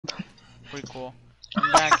pretty cool.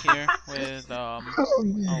 I'm back here with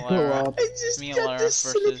Alara. I just Me and got Alara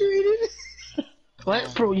versus. disintegrated.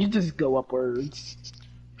 What? Bro, you just go upwards.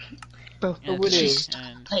 Bro, And what me is?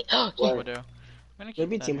 and Wait, oh, Widow. I'm gonna Wanna keep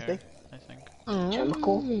be a that team with here, me? I think.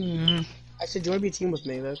 chemical? I said, do you want to be a team with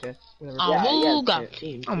me? Okay, whatever. Awooga.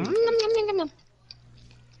 Team.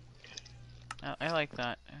 I like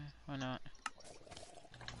that. Why not?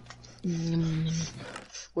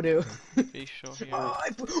 What do? Facial here.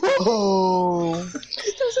 Oh, that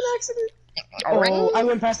was an accident. Oh, I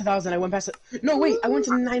went past 1,000. I went past it. No, wait, I went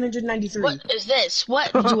to 993. What is this?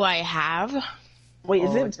 What do I have? Wait, is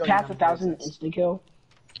Oh, it's it going past down 1,000 places. insta kill?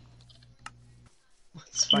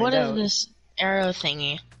 Let's find What is out. this arrow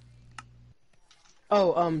thingy?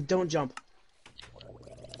 Oh, don't jump.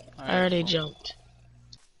 I already jumped.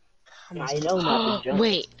 I know not to jump.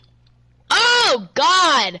 Wait. Oh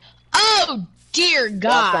God! Oh dear What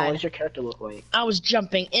God! does your character look like? I was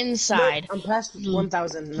jumping inside. No, I'm past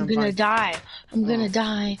 1,000 and I'm I'm gonna fine. die. I'm gonna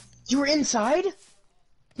die. You were inside?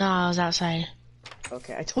 No, I was outside.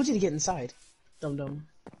 Okay, I told you to get inside. Dum.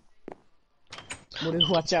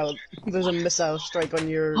 Watch out. There's a missile strike on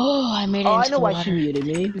your... Oh, I made it Oh, into I know the why water. she muted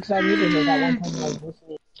me, because I muted her that one time I was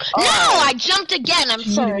listening. No, I jumped again. I'm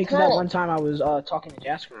She so muted me because that cool. one time I was talking to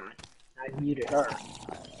Jasper. I muted her.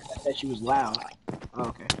 I said she was loud. Oh,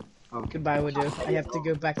 okay. Oh. Goodbye, Wadu. I have to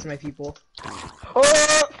go back to my people.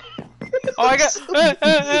 Oh! Oh, I got.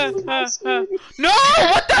 No!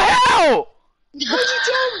 What the hell?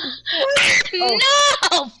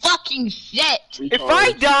 No, fucking shit. If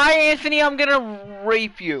I die, Anthony, I'm gonna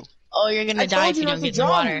rape you. Oh, you're gonna I die told if you you not don't to get in the jump.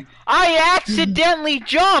 water. I accidentally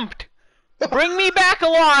jumped. Bring me back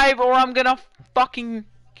alive, or I'm gonna fucking.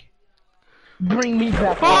 Bring me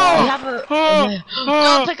back. You Oh! have a. Oh!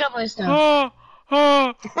 I'll pick up my stuff.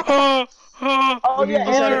 Oh yeah,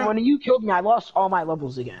 decided- Aaron, when you killed me, I lost all my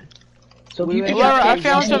levels again. So if you could Alara, I just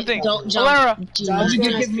found take- something. Don't jump. Alara, Do Josh, not You Josh,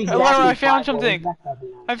 could give me Alara, exactly I found 5 something. rolls. That's not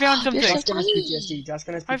I found something. Josh gonna PTSD. Josh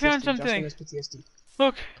gonna PTSD. I found Josh something. gonna PTSD.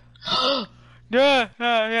 Look. Yeah.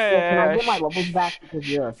 Can I get my levels back because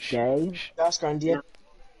you're a gay? Josh gonna deal.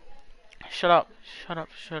 Shut up.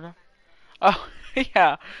 Oh,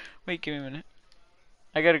 yeah. Wait, give me a minute.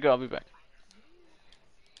 I gotta go, I'll be back.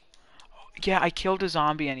 Oh, yeah, I killed a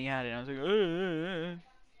zombie and he had it. I was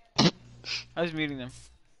like, I was muting them.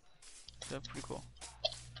 That's pretty cool.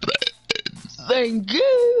 Thank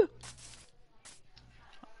you.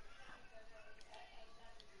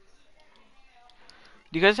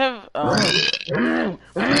 Do you guys have, Anthony,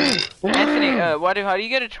 how do you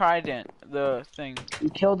get a trident? The thing. You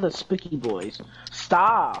killed the spooky boys.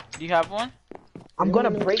 Stop! Do you have one? I'm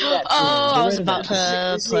gonna break that. Oh, I was rid of about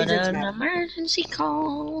that. to This is put Agent's an map. emergency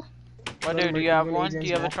call. Do you have one? Do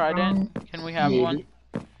you have a trident? Can we have one?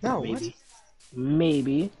 No, what? Maybe.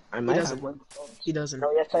 Maybe. I might doesn't. have one. He doesn't.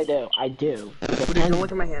 No, yes I do. I do. Woody, don't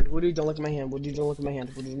look at my hand. Woody, don't look at my hand. Woody, don't look at my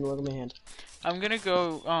hand. Woody, don't look at my hand. I'm gonna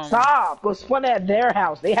go, Stop! Go spawn at their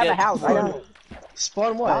house. They have Yeah, a house. I don't.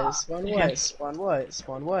 Spawn what? Ah. Spawn Yeah. what? Spawn what?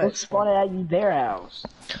 Spawn Go what? spawn it at their house.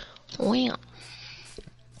 Well.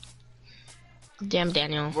 Damn,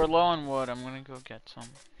 Daniel. we're low on wood. I'm gonna go get some.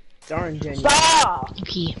 Darn, Daniel. Stop!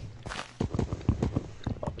 Pee.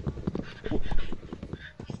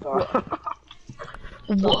 Stop.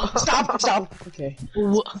 Whoa. Stop! Okay.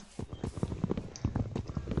 Whoa.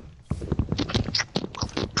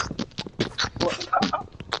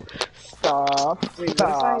 Stop. Wait,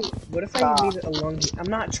 Stop. what if I Stop. made it along the... I'm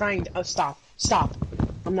not trying to... Oh, stop. Stop.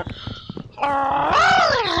 I'm not...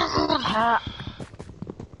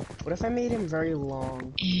 What if I made him very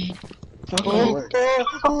long?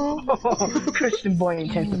 Christian boy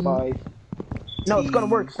intensifies. No, it's gonna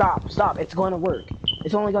work. Stop. Stop. It's gonna work.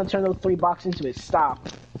 It's only gonna turn those 3 blocks into it. Stop.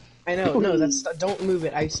 I know, no, that's... Don't move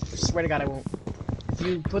it. I swear to God I won't. If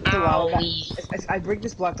you put the lava back... Owie. If I break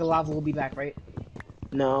this block, the lava will be back, right?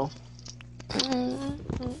 No.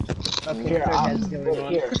 Okay, Here, third head's put going it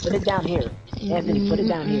on. here. Put it down here. Anthony, put it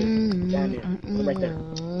down here. Down here. Put it right there.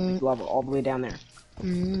 It's lava all the way down there.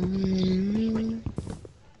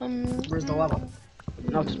 Where's the lava?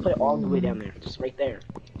 No, just put it all the way down there. Just right there.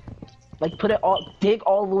 Like, put it all... Dig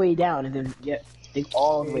all the way down, and then, dig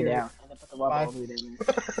all the way down. And then put the lava all the way down there.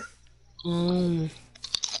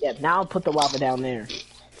 Yeah, now put the lava down there.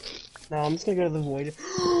 No, I'm just gonna go to the void.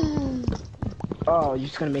 Oh, you're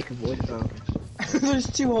just gonna make a void? Oh, okay. There's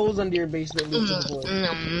 2 holes under your basement lead to the void.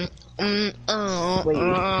 Wait,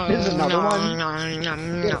 there's another one?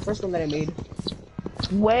 Yeah, the first one that I made.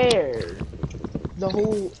 Where? The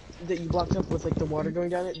hole that you blocked up with, like, the water going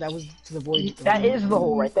down it, that was to the void. That is the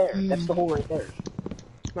hole right there. That's the hole right there.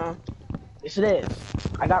 Nah, Yes, it is.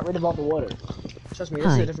 I got rid of all the water. trust me,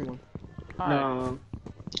 this is a different one. Hi. No.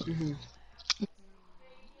 Mhm.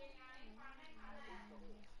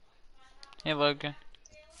 Hey, Logan.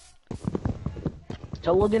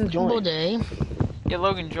 Tell Logan to join. Good day. Yeah,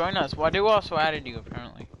 Logan, join us. Why do also added you,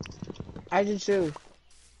 apparently. I did too.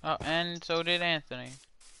 Oh, and so did Anthony.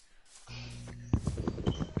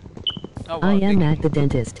 Oh, I well, am at the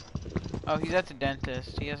dentist. Oh, he's at the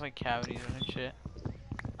dentist. He has, like, cavities and shit.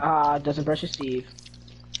 Doesn't brush his teeth.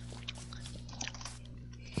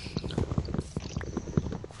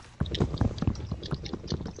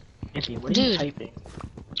 Anthony, what are you Dude. typing?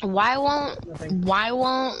 Why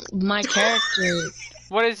won't my character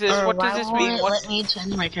What is this? or What why does this won't mean? it What? let me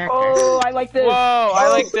change my character? Oh, I like this. Whoa, I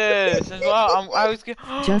like this as well. I was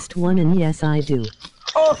Just one and yes I do.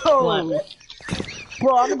 Oh!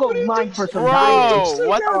 Bro, I'm gonna go mine for some Bro, diamonds.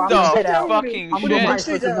 what Oh, I'm the gonna head out. fucking I'm We'll gonna do shit? mine dig for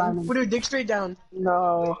straight some down. diamonds. We'll do dig straight down.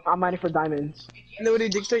 No, I'm mining for diamonds. No, we'll do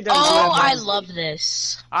dig straight down. Oh, I Guys, love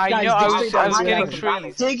this. I Guys, know, dig I was straight down. getting Dig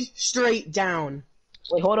trees. dig straight down.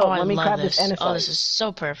 Wait, hold Oh, on. I Let me love grab this. this andesite. Oh, this is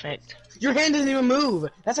so perfect. Your hand doesn't even move.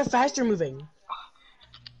 That's how fast you're moving.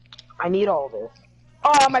 I need all this.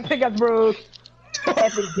 Oh, my pickaxe broke.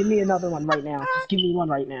 Epic, give me another one right now. Just give me one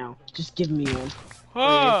right now. Just give me one.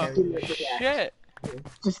 Oh, Give me a pickaxe. shit.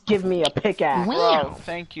 Just give me a pickaxe. Wow. Bro,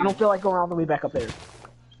 thank I you. don't feel like going all the way back up there.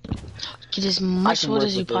 Get as much can wood work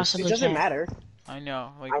as you with this. It possibly doesn't can. matter. I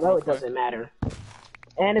know. Like, I know real it quick. doesn't matter.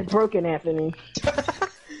 And it's broken, Anthony.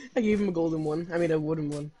 I gave him a golden one. I mean, a wooden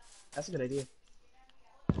one. That's a good idea.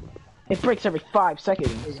 It breaks every 5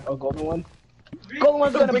 seconds. Oh, golden one? Golden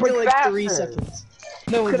one's It'll gonna break break in like faster. 3 seconds.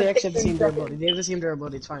 No, Could've they actually have the taken same seconds. durability. They have the same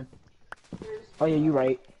durability. It's fine. Oh yeah, you're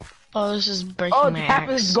right. Oh, this is breaking Oh, my half of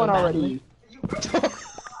axe it's so gone badly. already.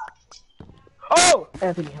 Oh!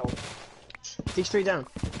 Anthony, help. Dig straight down.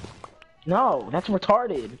 No, that's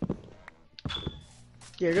retarded.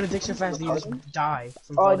 Yeah, you're gonna dig so fast that you just die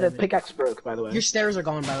from Oh, fall the damage. pickaxe broke, by the way. Your stairs are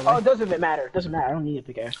gone, by the way. Oh, it doesn't matter. It doesn't matter. I don't need a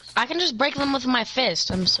pickaxe. I can just break them with my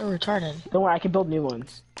fist. I'm so retarded. Don't worry, I can build new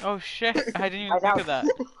ones. Oh, shit. I didn't even I think know. of that.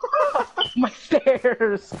 My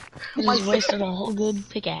stairs! I My just wasted a whole good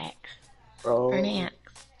pickaxe or an Bro. axe.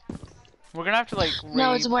 We're gonna have to, like,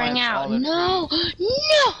 No, it's wearing replant all out. the No, no. trees.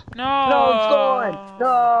 No! No, it's gone!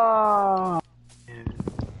 No!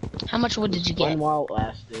 How much wood did you get? One while it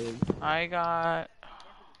lasted. I got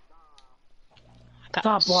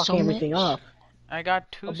Stop blocking everything up. I got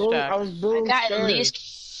 2 I stacks. was I building got at stairs.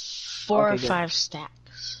 least 4 or Okay, good. 5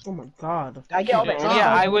 stacks. Oh my god. I get all the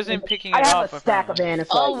Yeah, I andesite. wasn't picking I it have up. a stack of apparently. andesite.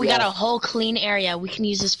 Oh, we got yes. a whole clean area. We can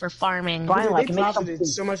use this for farming. Finally, I They can make profited something.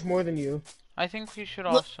 so much more than you. I think we should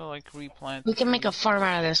Look. also, like, replant. We can make a farm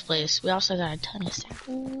out of this place. We also got a ton of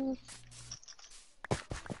saplings.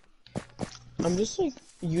 I'm just like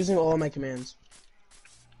using all of my commands.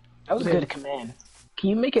 That was a good command. Can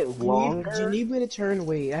you make it longer? Do you need me to turn?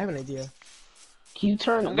 Wait, I have an idea. Can you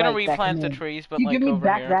turn I'm gonna like, that replant the command? trees, but Can you like give me over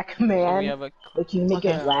back here. that So command? we have a Like, can you make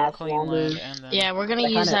it last clean longer? land and then. Yeah, we're gonna I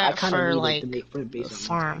use kinda- I that kinda for need it like to make for the a base of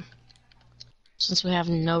farm. Since we have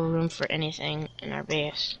no room for anything in our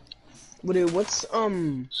base. What's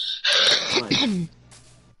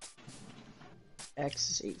X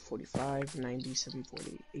is 845, 90,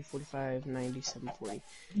 740. 845, 90, 740.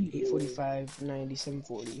 845, 90,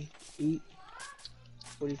 740.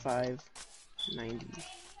 845, 90,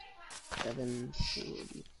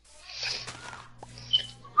 740.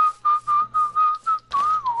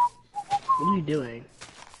 What are you doing?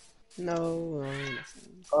 No,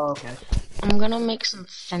 nothing. Oh, okay. I'm gonna make some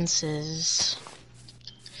fences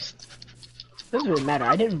Doesn't really matter.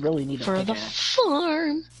 I didn't really need a for the pickaxe.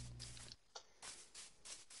 farm.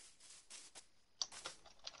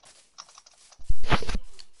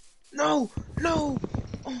 No! No!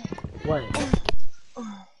 What? Oh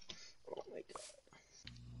my god.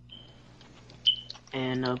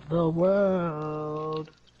 End of the world.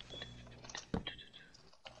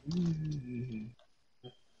 Mm.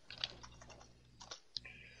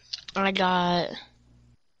 I got.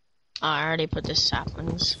 Oh, I already put the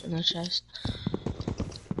saplings in the chest.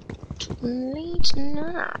 Too late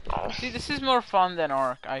now. See, this is more fun than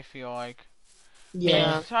Ark. I feel like.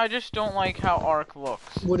 Yeah. So I just don't like how Ark looks.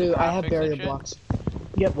 I have Graphics barrier and shit. blocks.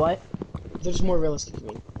 You have what? They're just more realistic to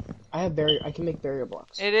me. I can make barrier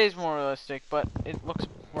blocks. It is more realistic, but it looks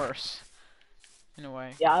worse. In a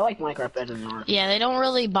way. Yeah, I like Minecraft better than Ark. Yeah, they don't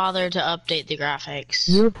really bother to update the graphics.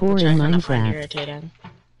 You're poor which in I kinda find Minecraft. irritating.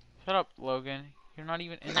 Shut up, Logan. You're not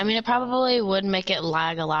even in I mean, it probably would make it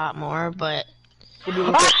lag a lot more, but What do you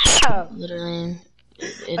look at? literally,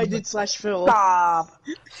 it I did slash fill. Stop!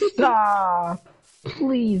 Stop!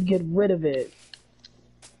 Please get rid of it.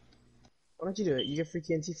 Why don't you do it? You get free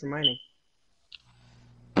TNT for mining.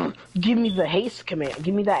 give me the haste command.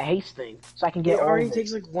 Give me that haste thing, so I can get It all already of it.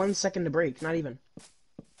 takes like 1 second to break, not even.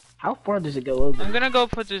 How far does it go over? I'm gonna go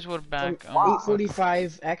put this wood back. From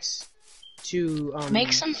 845x to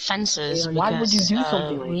Make some fences. Why would you because, do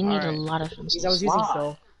something like we need Alright. a lot of fences. Because I was using Why?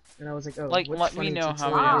 Phil, and I was like, oh, Like, what's let me funny know to how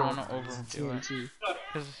do we don't with want to overdo it. TNT?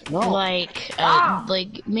 'Cause No.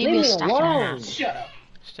 Like maybe Leave a me stack and a alone. half. Shut up.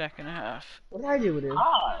 stack and a half. What did I do with it?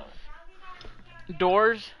 God.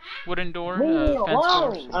 Doors, wooden door, Leave me fence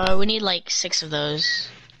doors. alone. We need like 6 of those.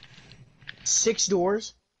 6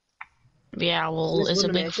 doors? Yeah, well, This it's a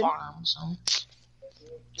one big mansion? farm, so.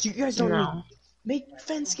 You guys don't No. need... Make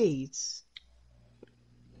fence gates.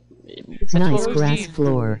 That's Nice what we grass need.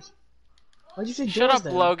 floor. Why'd you say Shut doors up,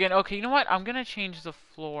 then? Logan. Okay, you know what? I'm gonna change the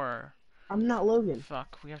floor. I'm not Logan.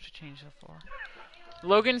 Fuck, we have to change the floor.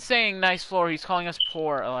 Logan's saying nice floor. He's calling us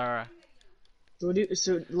poor, Alara. So Logan Because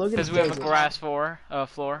is we gay. have a grass floor.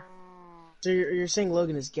 So you're saying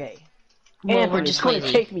Logan is gay. Well, Anthony, we're it's just gonna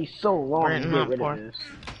lazy. take me so long We're to not get rid poor. of this.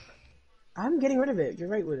 I'm getting rid of it. You're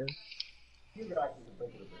right, Widow.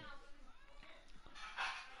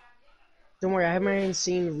 Don't worry, I have my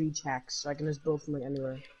insane reach hacks, so I can just build from like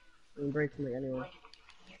anywhere. I can break from like anywhere.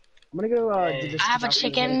 I'm gonna go do this. I have a document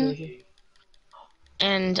chicken. dedication.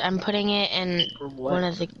 And I'm putting it in For what? one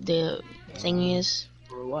of the thingies.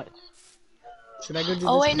 For what? Should I go do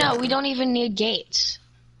Oh this? wait, no, we don't even need gates.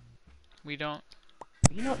 We don't.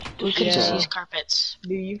 You know, We could just Yeah. use carpets.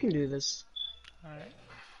 Dude, you can do this. Alright.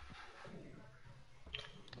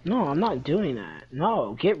 no, I'm not doing that.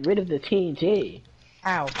 No, get rid of the TNT.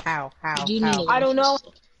 How? How? We do need a I don't know.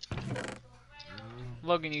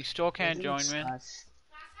 Logan, you still can't join, man.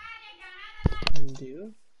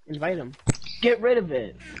 Undo. Invite him. Get rid of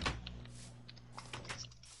it.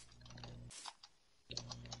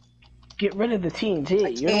 Get rid of the TNT. I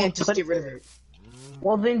You're the one can't just put- get rid of it.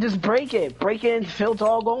 Well, then just break it. Break it until it's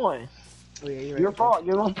all gone. Oh, yeah, you're right. Your fault.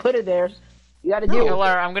 You're the one put it there. You gotta deal with it.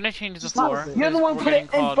 Alara, I'm gonna change the Just not floor. with it. You're the because one we're put getting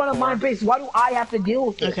it in called front of my poor. base. Why do I have to deal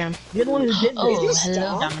with it? Okay. You're the one who did Oh, this. hello,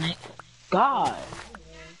 stop? Dominic. God.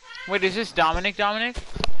 Wait, is this Dominic?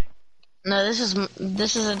 No, this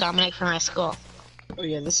is a Dominic from my school. Oh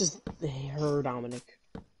yeah, this is her Dominic.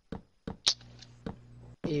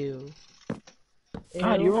 Ew.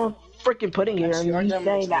 God, Ew. you're all freaking putting here Actually, and our you demo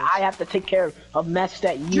saying is that nice. I have to take care of a mess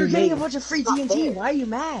that you You're getting made. a bunch of free It's not TNT. fair. Why are you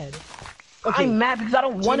mad? I'm mad because I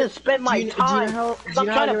don't want to spend my time. Do you know I'm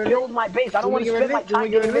trying to build my base. I don't want to spend my time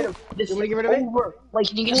getting rid of this Do you want to get rid of it? over like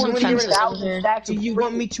Can you get some 40,000 fences over here? stacks Do of you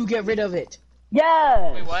want me to get rid of it?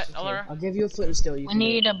 Yes. Wait, what, Alara? I'll give you a flint and steel. You We can do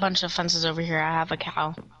need a bunch of fences over here. I have a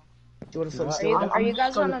cow. it. Do you want a flint and Are steel? you- Are you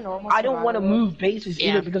guys on a normal I don't want to survival? move bases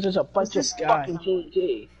Yeah. either because there's a bunch of this guy? fucking TNT.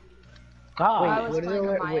 Wait, God. I was what did playing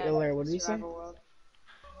Alaire- on wait, my Alaire, what did he say? survival world.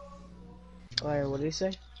 Alaire, what did he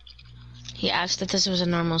say? He asked if this was a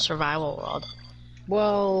normal survival world.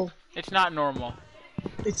 Well, It's not normal.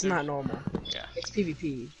 it's not normal. Yeah. It's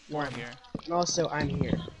PvP. We're here. And also, I'm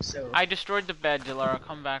here. So. I destroyed the bed, Alara.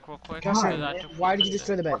 Come back real quick. Joshua, because I have to why did put you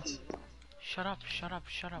destroy the beds? Shut up, shut up,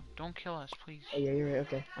 shut up. Don't kill us, please. Oh yeah, you're right.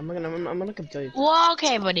 Okay, I'm gonna come tell you. Well,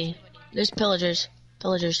 okay, buddy. There's pillagers.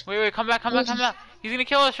 Pillagers. Wait, come back, come back, come back. He's gonna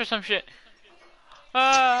kill us for some shit.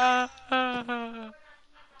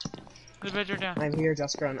 The beds are down. I'm here,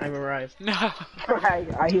 Jaskron. I'm arrived. No.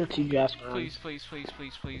 I hear two Jasper. Please, please, please,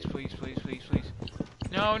 please, please, please, please, please, please.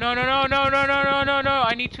 No, no, no, no, no, no, no, no, no, no.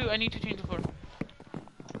 I need to change the floor.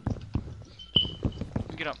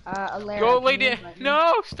 Get up. Alaire, Go can lay you down. invite me?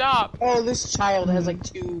 No, stop. Oh, this child has like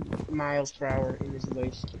 2 miles per hour in his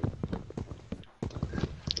voice.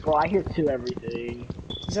 Well, I hear two everything.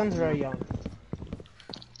 He sounds very young.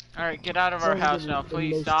 Alright, get out of our Sounds house like now, the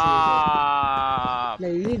please. most Stop. No,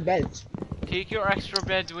 you need beds. Take your extra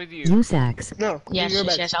beds with you. Usax. No, Yes, your yes,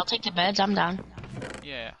 beds. yes. I'll take the beds. I'm down.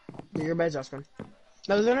 Yeah. They're your beds, Jaskron.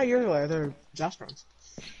 No, they're not yours, Alaire. They're Jaskron's.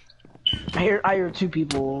 I hear two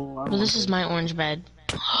people. Well, this is my orange bed.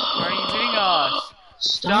 Why are you hitting us?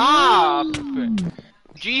 Stop! Stop!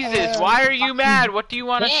 Jesus, why are you mad? What do you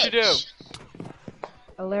want us to do? Bitch.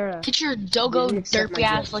 Alaire. Get your dogo Didn't accept my derpy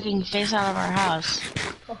ass gift. looking face out of our house.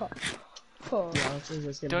 Oh. Yeah,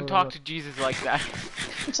 let's get Don't over talk it. to Jesus like that.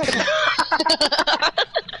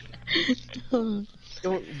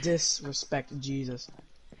 Don't disrespect Jesus.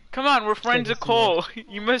 Come on, we're friends of Cole.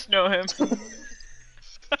 You must know him. He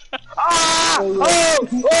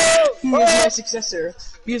is my successor.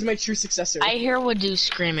 He is my true successor. I hear Wadu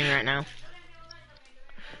screaming right now.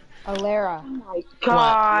 Alaire,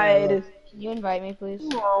 God. can you invite me, please?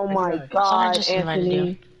 Oh my died. God, Someone just invited Anthony.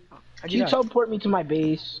 you. How'd Can you teleport me to my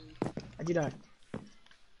base? How'd you die?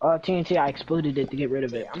 TNT, I exploded it to get rid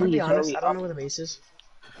of it. I'm gonna be Please honest, hurry I don't up. know where the base is.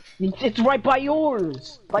 It's right by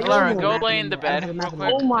yours. By Lauren, yours. go map lay in the anymore. I bed don't real have a quick.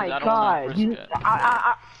 map Oh my 'cause I don't wanna god, risk dude. it.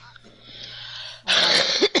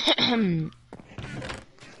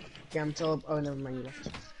 Yeah, I'm still. Oh, never mind. You left.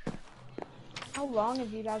 How long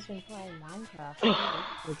have you guys been playing Minecraft?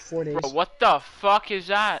 Like 4 days. Bro, what the fuck is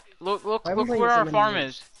that? Look I've been playing where it for our many farm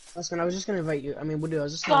years. is. Listen, I was just gonna invite you. I mean, what do I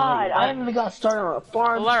was just gonna God, invite I haven't even got started on a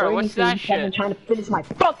farm Lara, or what's anything. that I've been shit? trying to finish my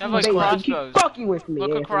They fucking have like base. You keep crossbows. fucking with me.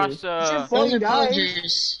 Look across you. the. Those are guys.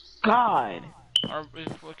 villagers. God.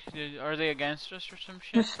 Are they against us or some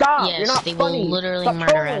shit? Just stop. Yes, You're not they will funny. literally Stop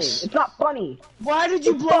murder trolling. us. It's not funny. Why did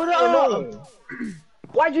you It's blow it fucking up? annoying.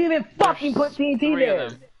 Why'd you even fucking put TNT Three there?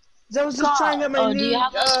 of them. I was just trying to get my Oh, new. do you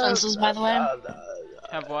have those fences, by the way?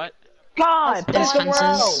 Have what? God, put it Those somewhere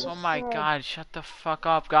fences. else. Oh my god, shut the fuck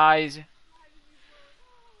up, guys.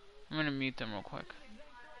 I'm gonna mute them real quick.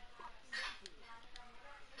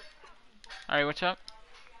 Alright, what's up?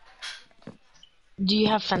 Do you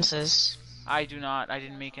have fences? I do not. I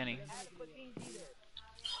didn't make any.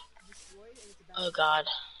 Oh god.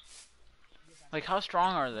 Like, how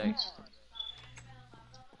strong are they?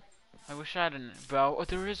 I wish I had a bow. Oh,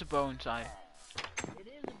 there is a bow inside.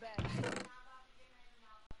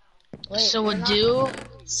 Wait, So you're would not- do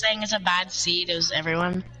saying it's a bad seed is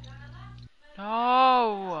everyone?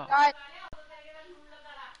 No! Guys,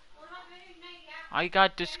 I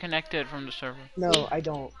got disconnected from the server. No, I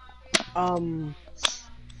don't.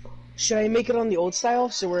 Should I make it on the old style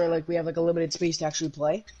so we're like we have like a limited space to actually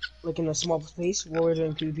play, like in a small space while we're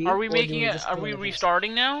doing PvP? Are we or making do it? just Are play we like this?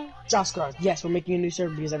 restarting now? Jaskar, yes, we're making a new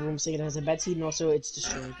server because everyone's saying it has a bad seed and also it's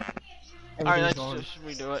destroyed. Alright, Everything's let's gone. just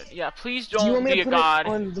redo it. Yeah, please Do you want don't me be to a put god. it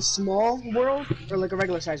on the small world or like a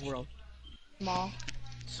regular size world? small.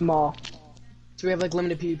 Small. So we have like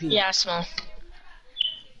limited PvP. Yeah, small.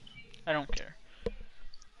 I don't care.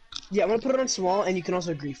 Yeah, I'm gonna put it on small and you can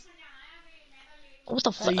also grief. What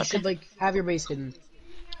the So fuck? you should like have your base hidden.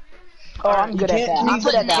 Oh, I'm good at that. I'm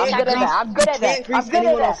good at that. I'm good at that. I'm good at that. I'm good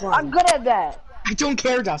at that. I'm good at that. I don't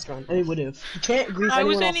care, Jaskar. I would have. You can't grief I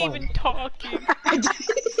anyone wasn't offline. even talking.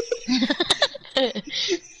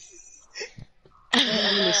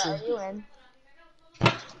 Are you in?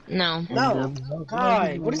 No. No.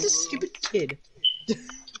 God, what is this stupid kid?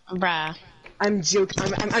 Bruh. I'm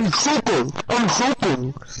joking. I'm joking. I'm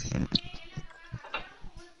joking.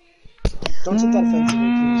 Don't take that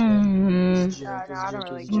offensively, No, I don't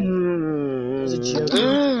really please. It was a joke.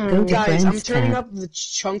 Go to Guys, I'm friends turning tab. up the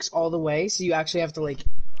chunks all the way, so you actually have to like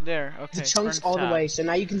There, okay. the chunks friends all the tab. way. So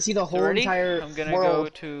now you can see the You whole ready? entire I'm gonna world, go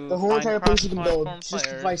to the whole find entire place you can build, cross-platform just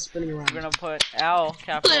players. by spinning around. We're gonna put L,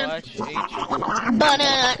 capital H, H.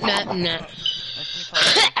 Banana. That's me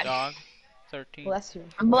calling dog. 13. Bless you.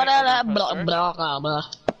 Blah blah blah blah.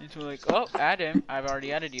 And so we're like, oh, add him. I've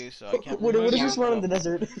already added you, so I can't What remove if you. we spawn in the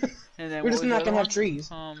desert? And then We're what just was not the gonna other have trees.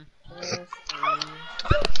 one?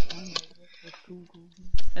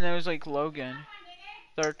 And there was like Logan.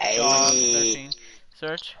 Dog 13.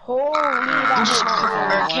 Search. Holy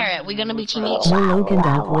that hurt. Carrot, we gonna be teammates? No Logan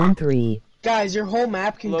Dog 13. Guys, your whole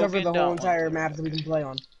map can cover Logan the whole Dot entire one. map that we can play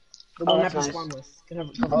on. The Oh, one that's map we nice. spawn with. Can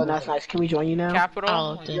cover Oh, the that's whole nice. Can we join you now? Capital.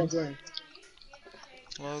 Oh, thing. okay. Yeah, join.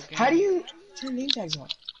 Logan. How do you turn name tags off?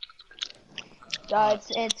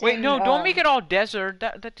 It's Wait, in, no, don't make it all desert.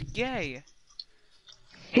 That's gay.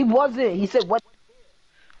 He wasn't. He said what?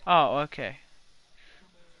 Oh, okay.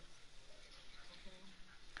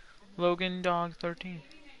 Logan Dog 13.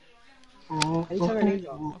 How do you turn our names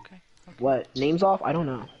off? Okay. What? Names off? I don't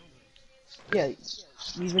know. Yeah,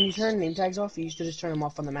 because when you turn name tags off, you used to just turn them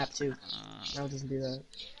off on the map too. Now it doesn't do that.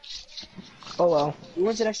 Oh well. Who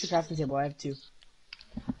wants an extra crafting table? I have 2.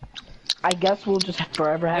 I guess we'll just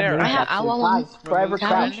forever have There, name I have- tags. I want one. Guys, forever Remove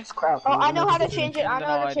crouch. Crouch. Oh, I know how to change it. I And know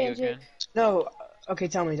then how I'll to add you change it. again. No, okay,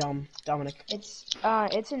 tell me, Dominic.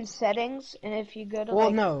 It's in settings, and if you go to Well,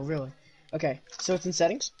 like, no, really. Okay, so it's in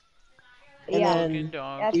settings, and yeah, then Logan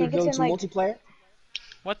Dog. I you think go it's to in like, multiplayer.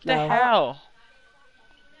 What the No. hell?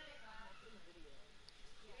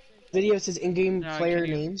 Video says in-game No, player can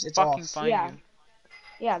you names. It's fucking off. find Yeah.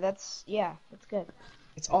 you. that's good.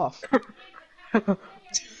 It's off.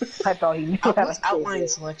 I thought he knew how to What's change outline it.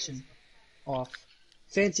 selection? Off.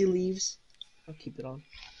 Fancy leaves. I'll keep it on.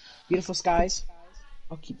 Beautiful skies.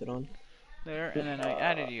 I'll keep it on. There, and then I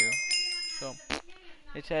added you. So,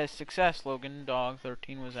 it says success, Logan Dog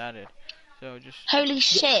 13 was added. So just... Holy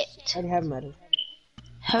shit. I already have them added.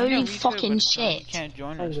 Yeah, Holy me too, fucking but, you shit. can't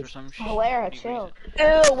join us for some shit. Lara, chill.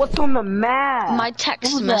 Ew, what's on the map? My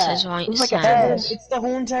text What was message that? right It was like a head. says. It's the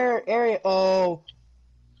whole entire area. Oh.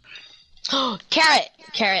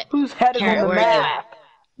 Carrot. Whose head is Carrot, on the where are you map?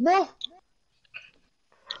 No.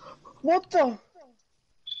 What the?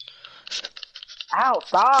 Ow,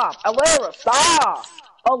 stop! Alara, stop!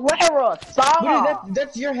 Alara, stop! Woody,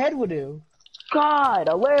 that's your head, Woody. God,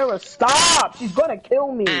 Alara, stop! She's gonna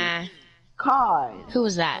kill me! God. Who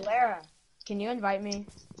was that? Lara, can you invite me?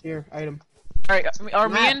 Here, item. Alright, are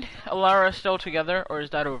me and Alara still together, or is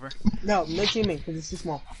that over? No, no teaming, because it's too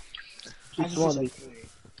small. She's small.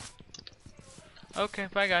 Okay,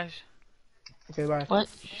 bye guys. Okay, bye. What?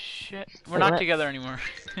 Shit, we're not together anymore.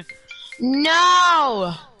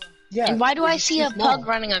 No! Yeah. And why do I it's see too a small. pug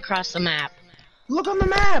running across the map? Look on the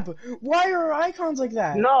map! Why are our icons like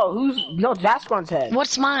that? No, Jasper's head.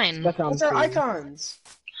 What's mine? That's What's our icons?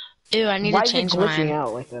 Ew, I need Why to is it change glitching mine.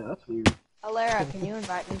 out like that? That's weird. Lara, can you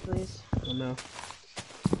invite me, please? Oh no.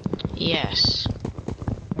 Yes.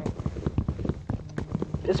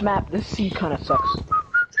 This seed kind of sucks.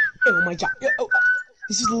 Oh my god.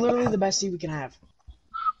 This is literally the best seed we can have.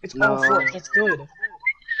 It's all No. four. That's good.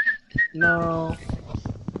 No.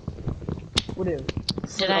 What do?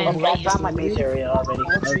 Did I Oh, invite that's not my base area already.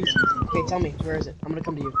 Okay, tell me. Where is it? I'm gonna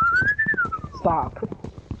come to you. Stop.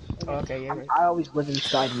 Oh, okay, yeah, right. I always live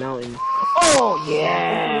inside mountains. Oh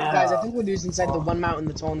yeah. Guys, I think Wadoo's inside the one mountain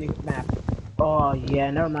that's on the map. Oh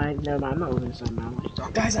yeah. Never mind. I'm not living inside mountains.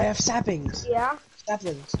 Guys, I have saplings. Yeah?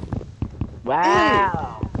 Saplings.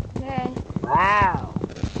 Wow. Hey. Wow.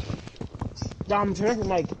 Dom, turn up your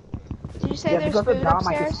mic. Did you say Yeah, there's because food of Dom,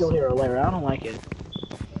 I can upstairs? still hear Alara. I don't like it.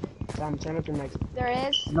 Dom, turn up your mic. There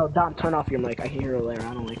is? No, Dom, turn off your mic. I can hear Alara.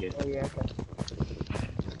 I don't like it. Oh yeah, okay.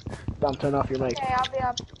 Dom, turn off your mic. Okay, I'll be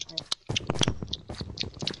up.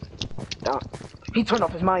 Dom. He turned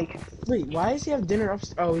off his mic. Wait, why does he have dinner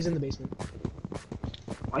upstairs? Oh, he's in the basement.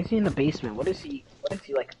 Why is he in the basement? What is he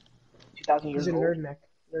like 2,000 years He's in old? nerd neck.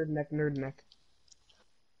 Nerd neck.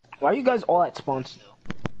 Why are you guys all at spawn still?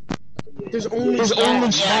 There's only spawn.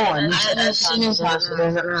 As soon as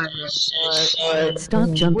Stop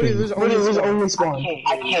Woody, jumping. there's only spawn.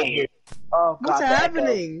 I can't hear. Oh god. What's the echo.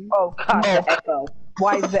 happening? Oh god, the echo.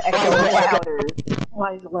 Why is the echo louder?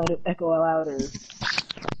 Why is the echo louder?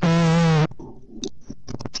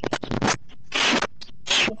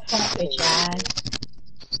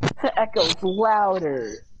 The echo's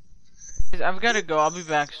louder. I've gotta go, I'll be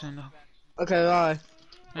back soon though. Okay, bye.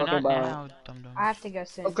 No, Okay, not bye. now, dum-dum. I have to go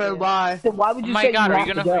soon. Okay, too. bye. Then why would Oh you my say god, you are have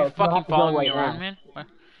you to gonna go? be fucking You have to go following right me around, now. man?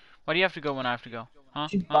 Why do you have to go when I have to go? Huh?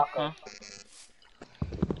 Chewbacca.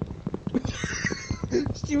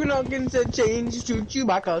 Stephen Hawkins said change to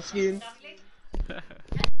Chewbacca skin.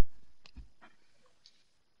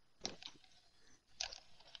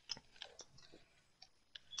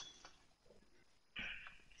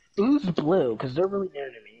 Who's blue? Because they're really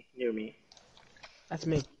near me. That's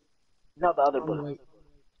me. No, the other I'm blue. white.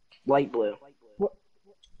 Light blue. What?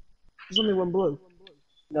 There's only one blue.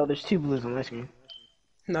 No, there's two blues on my screen.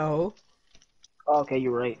 No. Oh, okay,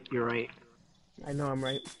 you're right. I know I'm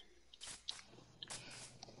right.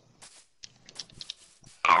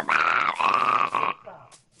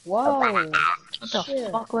 Whoa. What the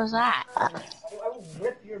fuck was that? I will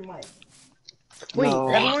rip your mic. Wait, No.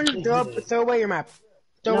 everyone throw away your map.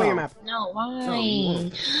 Throw away your map. No, why?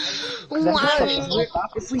 Why?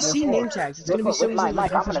 If we see name tags, it's gonna be so easy my to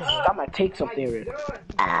mic. find. I'm gonna take something. Give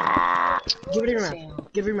it your map.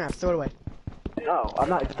 Give your map. Throw it away. No, I'm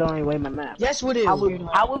not throwing away my map. Yes, Woody. How would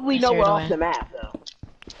we know Throw it we're away. off the map though?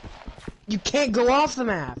 You can't go off the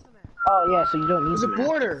map. Oh yeah, so you don't need There's a the map.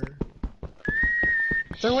 border.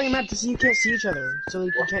 Throw away your map so you can't see each other. So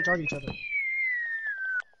you can't target each other.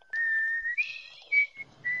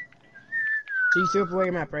 So you threw away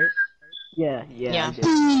your map, right? Yeah. Yeah. I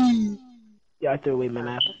did. Yeah, I threw away my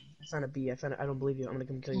map. I found a B. I don't believe you. I'm gonna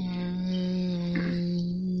come kill you.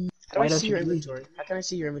 How Why do I don't see you your believe inventory? How can I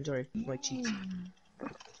see your inventory? Like cheats.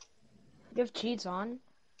 You have cheats on?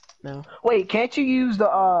 No. Wait, can't you use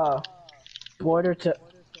the border to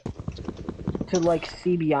like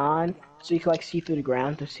see beyond, so you can like see through the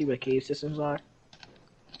ground to see what cave systems are?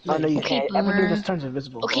 Oh no, you Okay, can't. Everything boomer. just turns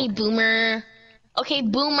invisible. Okay, boomer. Okay,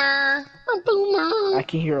 boomer. Boomer. I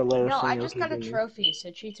can hear a letter. No, I saying, just okay, got a boomer. trophy, so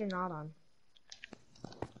cheats are not on.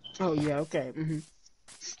 Oh yeah. Okay.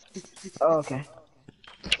 Oh, okay.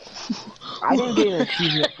 I didn't get an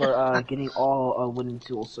achievement for getting all wooden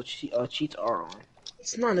tools, so cheats are on.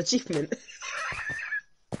 It's not an achievement.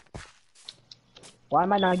 Why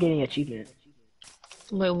am I not getting an achievement?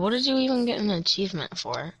 Wait, what did you even get an achievement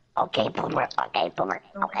for? Okay, boomer. Okay, boomer.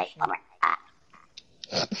 Okay, boomer.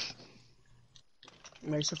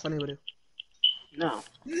 Why are you so funny with it? No.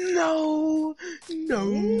 No.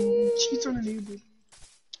 Cheats are enabled.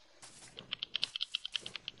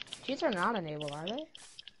 Cheats are not enabled, are they?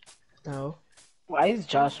 No. Why is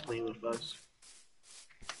Josh playing with us?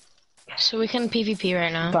 So we can PvP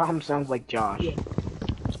right now. Dom sounds like Josh. Okay.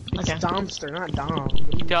 Domster, not Dom.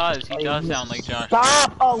 He does sound like Josh.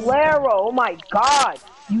 Stop, Alero! Oh my god!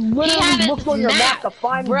 You literally looked on your map to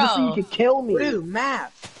find me just so you could kill me. Dude,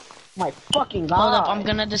 map. My fucking god. Hold up, I'm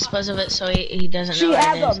gonna dispose of it so he doesn't know She where it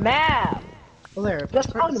has is. a map! Valera, That's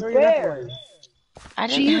throw your map unfair! away. I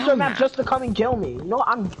didn't She used have her a map just to come and kill me. No,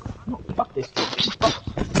 fuck this dude.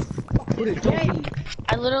 Dude, don't be.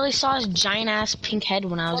 I literally saw his giant ass pink head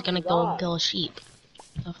when I was gonna go kill a sheep.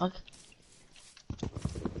 The fuck?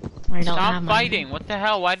 I don't have Stop my fighting. What the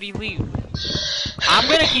hell? Why did he leave? I'm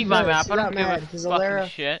gonna keep my map. I don't give a fucking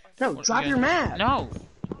shit. No, drop your map. No.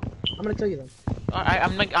 I'm gonna kill you then.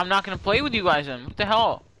 I'm not gonna play with you guys then. What the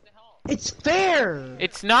hell? It's fair.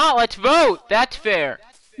 It's not. Let's vote. That's fair.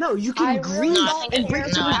 No, you can I grief really don't and break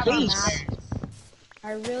care someone's about the base. map.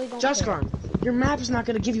 I really don't. Jaskron, your map is not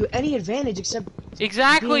gonna give you any advantage except.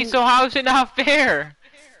 Exactly. So how is it not fair?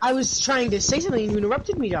 I was trying to say something and you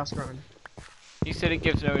interrupted me, Jaskron. You said it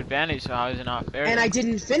gives no advantage. So how is it not fair? And I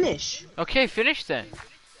didn't finish. Okay, finish then.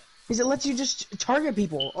 Because it lets you just target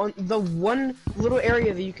people on the one little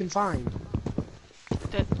area that you can find.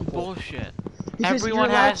 That's bullshit. Because Everyone you're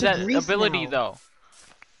allowed has to that grief ability now. though.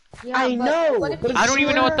 Yeah, I know, What if but I don't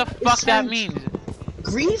even know what the fuck that sounds- means.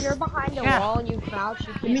 Grief? if you're behind a Yeah. wall and you crouch, you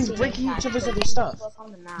can't It means see breaking name each tags, other's so other you stuff. look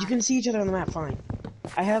on the map. You can see each other on the map, fine.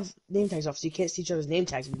 I have name tags off, so you can't see each other's name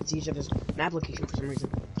tags, but you can see each other's map location for some reason.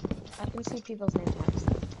 I can see people's name tags.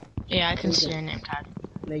 Yeah, I can see your name tag.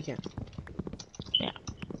 No, you can't. Yeah.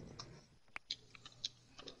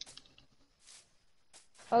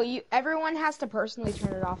 Oh, everyone has to personally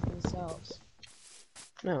turn it off themselves.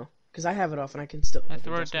 No, because I have it off and I can still. I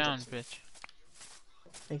throw it down, bitch.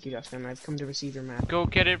 Thank you, Justin. I've come to receive your map. Go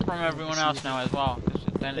get it from everyone else now as well. 'Cause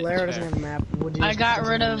then it's Valera doesn't fair. have a map. Wood I got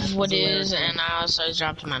rid of Wood what is, and I also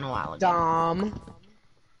dropped mine a while ago. Dom.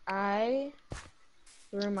 I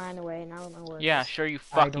threw mine away and I don't know where. Yeah, it sure you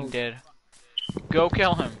I fucking don't- did. Go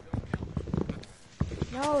kill him.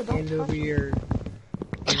 is. No, don't Hand touch over me. your.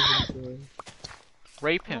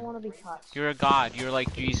 Rape I don't him. want to be touched. You're a god. You're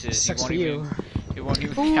like Jesus. Sucks You for won't you. even. It won't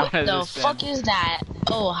even Who count as the a sin. fuck is that?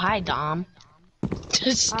 Oh, hi, Dom.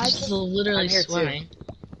 Just, I just- literally I'm here too. swimming.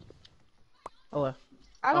 Hello.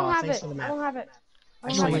 I don't Oh, have thanks it. for the I map. don't have it. I I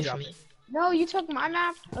don't saw have you it. drop it. No, you took my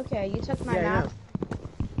map? Okay, you took my Yeah, I map. know.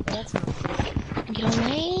 Yeah, that's not. Get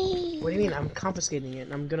away. What do you mean? I'm confiscating it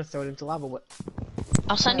and I'm gonna throw it into lava. What?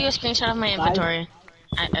 I'll send you a screenshot of my inventory.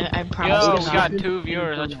 I promise Yo, you. we not. got 2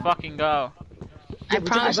 viewers. Let's fucking go. I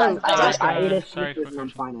promise I- you. I ate a Sorry secret for and I'm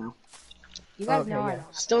fine now. You guys Okay, know I yeah.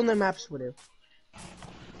 don't. Still no maps would do.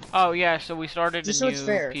 Oh yeah, so we started Just a so new it's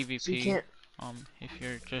fair. PvP. So you can't. If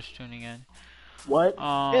you're just tuning in. What?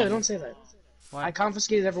 Yeah, don't say that. what? I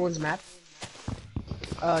confiscated everyone's map.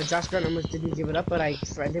 Josh Grant almost didn't give it up, but I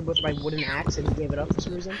threatened him with my wooden axe and he gave it up for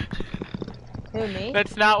some reason. Who, me?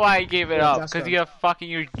 That's not why I gave it Yeah, up. just Because go. you have fucking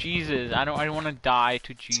your Jesus. I don't want to die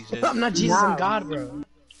to Jesus. I'm not Jesus, I'm No. God, bro.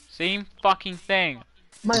 Same fucking thing.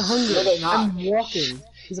 My hunger. No, they're not. I'm walking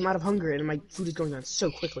because I'm out of hunger and my food is going down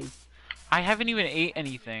so quickly. I haven't even ate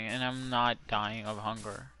anything, and I'm not dying of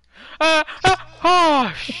hunger.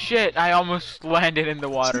 Oh shit! I almost landed in the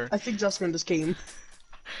water. I think Josh Grant just came.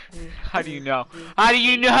 How do you know? How do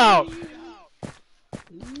you know?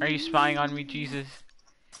 Are you spying on me, Jesus?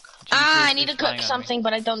 Ah, I Jesus, need you're to cook spying on me. something,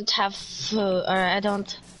 but I don't have food, or I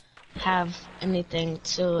don't have anything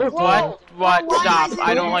to. What? What? why am I Stop! doing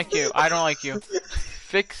I don't this? like you. I don't like you.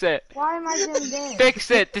 Fix it. Why am I doing this?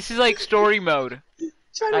 Fix it. This is like story mode.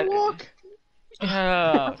 Trying to walk.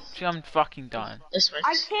 I'm fucking done. This I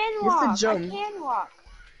works. can You have to walk. I jump. can walk.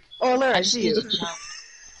 Oh, Larry, I I just see need you. to jump.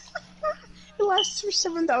 It lasts for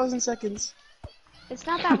 7,000 seconds. It's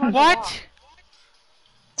not that hard What?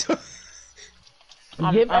 to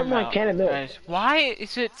walk. Give I'm everyone a out, can of milk. guys. Why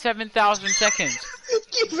is it 7,000 seconds?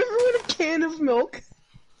 Give everyone a can of milk.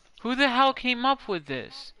 Who the hell came up with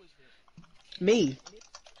this? Me.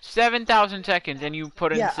 7,000 seconds, and you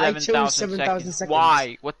put in Yeah, I chose 7,000 7,000 seconds. seconds.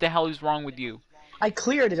 Why? What the hell is wrong with you? I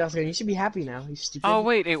cleared it, Oscar. You should be happy now. You stupid. Oh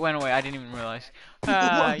wait, it went away. I didn't even realize. I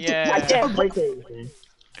I Yeah. can't break it.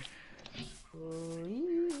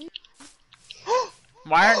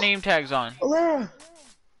 Why aren't name tags on? Lara,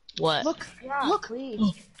 What? look. Yeah, Look. please.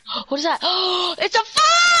 What is that? Oh, it's a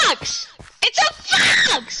fox! It's a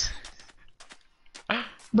fox!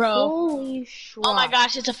 Bro. Holy shit. Oh my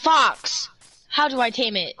gosh, it's a fox! How do I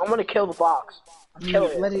tame it? I'm gonna kill the fox. I'm You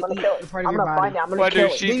killing it. let I'm it gonna eat kill the it. part of I'm your gonna body. find it. I'm gonna What, kill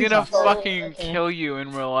dude? it. She's Baby gonna fox. fucking Okay. kill you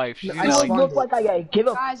in real life. She's No, I gonna You like. spawned look it. like I give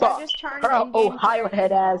a Guys, I fuck. just turned Her in-game Ohio to-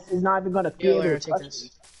 head ass is not even gonna be Here, able Lara, to take touch this. me.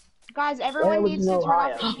 Guys, Where everyone was needs in to turn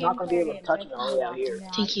Ohio? off She's in-game not gonna be able to playing. touch me all the way out here.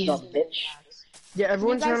 Thank you. Some bitch. Yeah,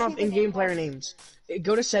 everyone You guys turn off see the in-game name player box? names.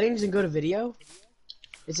 Go to settings and go to video.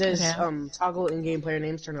 It says Okay. toggle in-game player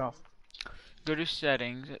names. Turn it off, Go to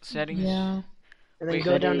settings. Settings. Yeah. and then Wait,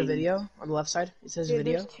 go down to settings. video on the left side. It says Dude,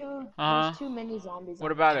 video. Uh-huh. there's two mini zombies.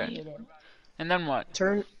 What on about there. it? I hate it. And then what?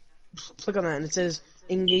 Click on that, and it says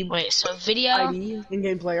in-game Wait, so video? ID,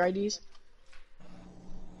 in-game player IDs.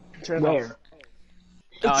 Turn it off. Where?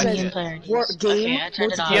 It Oh, I says see. In-game player IDs. game. Okay, I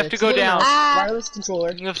turned it off. You have to go down. Wireless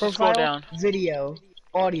controller. You have to profile, scroll down. Video,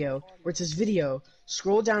 audio. Where it says video,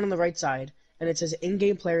 scroll down on the right side, and it says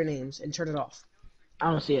in-game player names, and turn it off.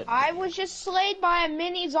 I don't see it. I was just slayed by a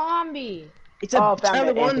mini zombie. It's a Oh, found Tyler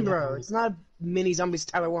it, 1, Anthony. bro. It's not a mini zombies.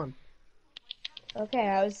 Tyler 1. Okay,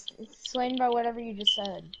 I was slain by whatever you just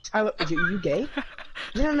said. Tyler, you gay?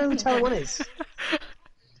 You don't know who Tyler 1 is.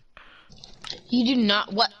 You do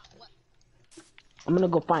not. What? I'm gonna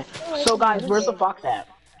go find. So guys, where's the fox at?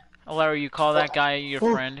 Larry, you call that guy your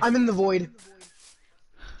Oh, friend? I'm in the void.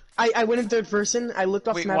 I went in third person. I looked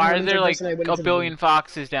off Wait, the map. why and are went in there third like person, I went a into the billion void.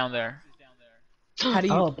 foxes down there? How do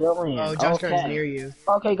you? Oh, Billion. Oh, Josh Gardner's okay. near you.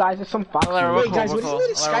 Okay, guys, there's some foxes. Larry, Wait, we're cool, guys, we're what is cool. the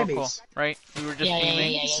name of Larry, we're cool, Skybase? right? We were just Yeah,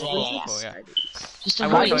 teaming. yeah. Cool, yeah. Just I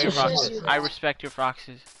avoid respect your it. foxes. I respect your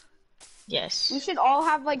foxes. Yes. We should all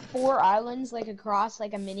have like 4 islands like across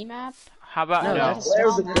like a mini map. How about No, no? that's-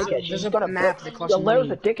 Larry's a Small dickhead. There's She's a gonna map build- that costs Yo, Larry's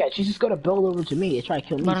money. a dickhead. She's just gonna build over to me and try to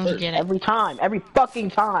kill me Let him first. get it. Every time. Every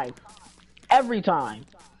fucking time. Every time.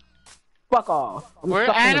 Fuck off. I'm We're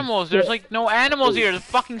stuck in the animals. There's shit. like no animals here. There's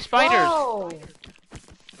fucking spiders. Whoa!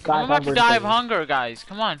 Guys, I'm about to I'm die of very hunger, guys.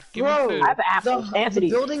 Come on, give Bro, me I food. have apples. The Anthony.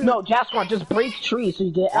 building- No, Jasper, just break trees so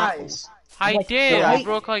you get apples. Guys, I like, did. the I height-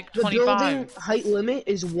 broke like the building 25. height limit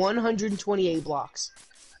is 128 blocks.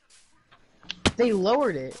 They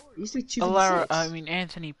lowered it. It used to be 256. Alara,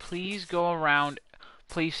 Anthony, please go around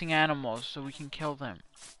placing animals so we can kill them.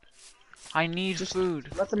 I need Just food.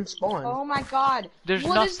 Let them spawn. Oh my god! There's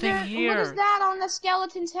What is nothing there- here. What is that on the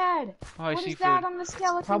skeleton's head? Oh, I What see is that food. on the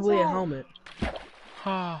skeleton's Probably head? a helmet.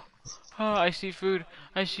 Oh, I see food.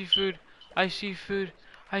 I see food. I see food.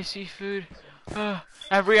 I see food.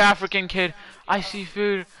 Every African kid, I see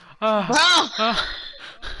food. Bro!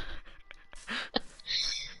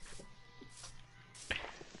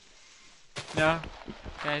 No,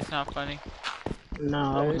 yeah, it's not funny. No,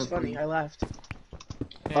 Oh, that it was wasn't funny. I laughed.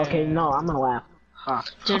 Yeah, Okay, no, I'm gonna laugh. Ha.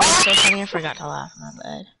 Dude, it's so funny I forgot to laugh. My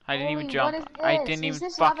bad. I didn't even Holy, jump. what is I this? didn't Is even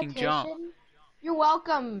this fucking jump. levitation? You're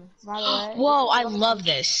welcome, by the way. Whoa, I love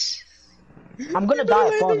this. I'm gonna die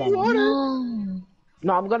of fall damage. No.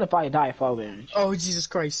 No, I'm gonna probably die of fall damage. Oh, Jesus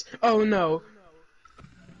Christ. Oh, no.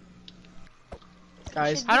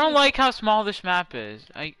 Guys, I don't like how small this map is.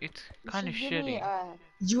 It's You kind of should give me, shitty.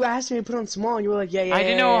 you asked me to put on small, and you were like, yeah, yeah, I yeah,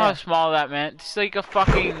 didn't know yeah. how small that meant. It's like a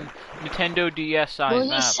fucking Nintendo DS size Well, he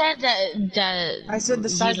map. said that. I said the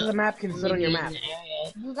size you of the map can fit on your map.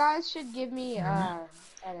 You guys should give me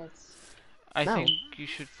edits. I No. think you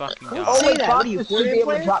should fucking Don't die. say wait, that. What are you, foxes should be able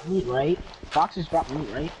player? to drop meat, right? Foxes drop meat,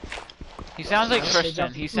 right? He sounds like They Tristan.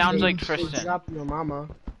 drop- He sounds like they Tristan. drop your mama.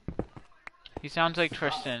 He sounds like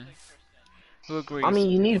Tristan. Who agrees? I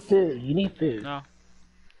mean, you need food. You need food. No.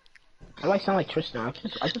 How do I sound like Tristan?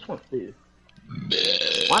 I just want food.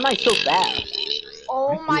 Why am I so fast?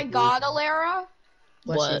 Oh my god, Alara!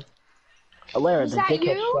 Bless What? Alara, Is the that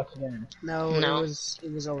dickhead you? struck again. you. No, No. it was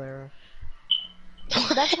Alara.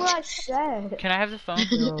 That's what I said. Can I have the phone?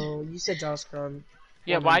 No, you said Josh Gardner.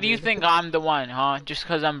 Yeah, why do you think I'm the one, huh? Just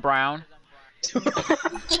because I'm brown?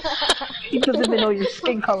 He doesn't even know your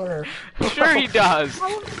skin color. Sure he does.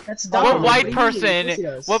 That's dumb. What white do you mean? person? Yes, he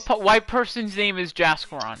does. White person's name is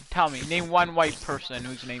Jaskaron? Tell me, name one white person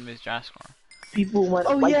whose name is Jaskaron. People want.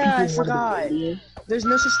 Oh, white yeah, I people want to be forgot. aliens. There's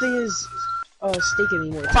no such thing as steak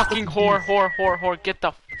anymore. It's Fucking whore! Get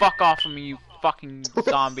the fuck off of me, you fucking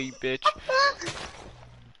zombie bitch!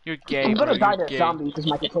 You're gay, I'm bro. gonna die You're to gay. a zombie because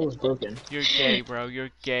my controller's broken. You're gay, bro. You're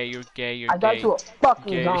gay. You're gay. You're I died gay. to a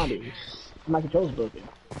fucking Gay. zombie. My controller's broken.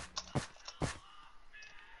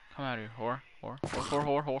 Come out here, whore.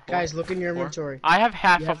 Guys, look in your Whore. inventory. I have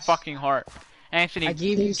half a Yes. fucking heart. Anthony, I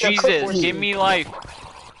gave you some Jesus, for you. give me life.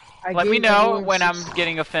 I Let me gave know everyone when I'm six-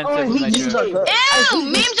 getting Oh, offensive I with my hate this joke. kid. Ew, I hate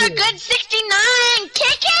memes this are kid. good 69!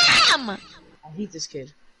 Kick him! I hate this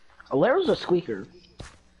kid. Alara's a squeaker.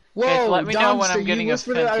 Whoa, Guys, let me know when Dumpster, I'm getting you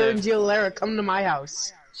whispered to offensive. RNG Lara, come to my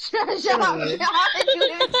house. Shut up! How did you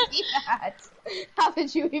even see that? How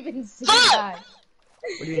did you even see that?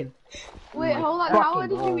 What do you mean? Wait, hold on. How fucking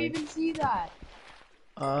did you God. even see that?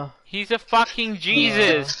 He's a fucking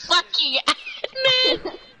Jesus. Fucking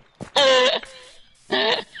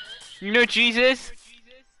admin! You know Jesus?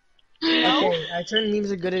 Okay, I turned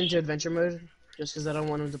memes are good into adventure mode, just because I don't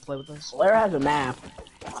want him to play with us. Alara has a map.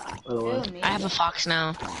 by the way. Ew, me. I have a fox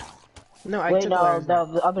now. No, I Wait, took no, Larry's map.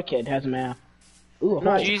 the other kid has a map. Ooh,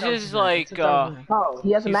 No, I hold. took Jesus Larry's is map. I like, took Larry's map. Oh,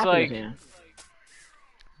 he has a he's map in like, his hand.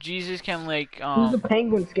 Jesus can like, Who's the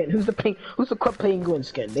penguin skin? Who's the penguin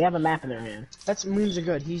skin? They have a map in their hand. That's memes are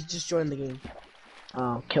good. He's just joined the game.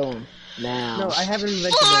 Oh, kill him now. No, I haven't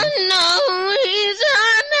invented him. Oh no, he's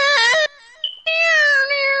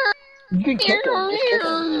You can kick him. Just kick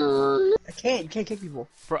him. I can't. You can't kick people.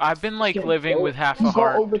 bro, I've been like Just living go- with half just a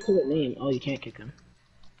heart. Go over to the name. Oh, you can't kick him.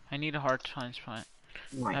 I need a heart transplant.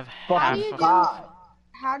 I My have How half do you a do- heart.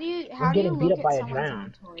 How do you I'm getting beat look up by at a someone's drown.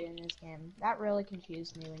 inventory in this game? That really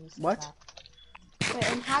confused me when you said What? that.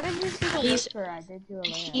 Wait, and how did you see the He's- whisper I did to a layout?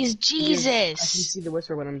 He's I can Jesus. see the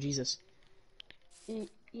whisper when I'm Jesus.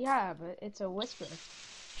 Yeah, but it's a whisper.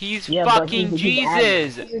 He's Yeah, but fucking he's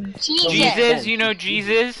Jesus. Jesus. Jesus, you know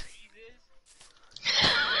Jesus?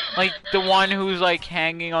 Like the one who's like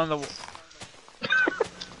hanging on the.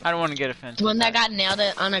 I don't want to get offended. The one that got nailed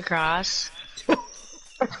on a cross.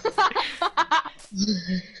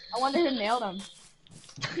 I wonder who nailed him.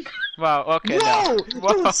 Wow. Okay. Bro, No.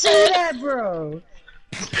 Whoa. don't say that, bro.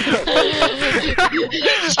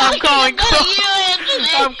 I'm calling Not Cole. you, Anthony.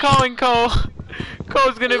 I'm calling Cole.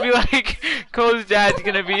 Cole's gonna be like, Cole's dad's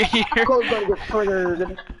gonna be here. Cole's gonna get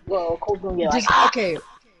triggered. Well, Cole's gonna get like. Just, okay,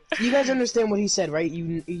 you guys understand what he said, right?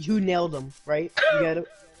 You nailed him, right? You got it.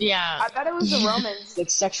 Yeah. I thought it was the Romans. Like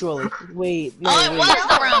sexually. Wait, no, Oh, it wait. was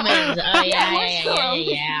the Romans. Oh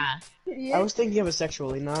yeah. I was thinking of it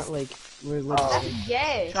sexually, not like we're like. Oh.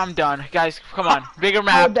 Gay. I'm done, guys. Come on, bigger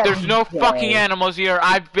map. that There's no be fucking gay? animals here.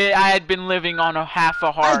 I had been living on a half a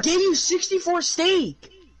I heart. gave you 64 steak.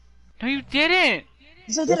 No, you didn't.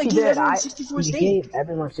 He said Yes, that I he gave did. everyone 64 You steak. gave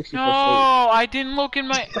everyone 64 No, I didn't look in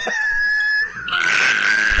my.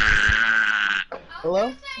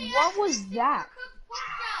 Hello? What was that?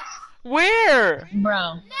 Where?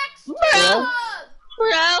 Bro. Bro,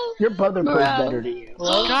 Bro. your brother plays Bro. better than you.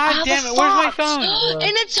 Hello? I God have damn a it! Where's my fox. phone?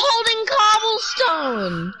 And it's holding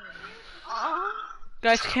cobblestone.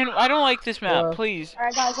 Guys, I don't like this map. Hello? Please.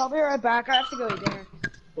 Alright guys, I'll be right back. I have to go eat dinner.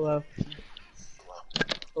 Hello?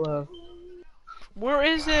 Hello? Where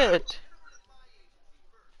is it?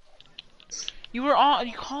 You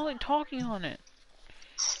call it talking on it.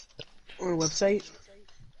 On a website?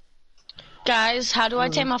 Guys, how do I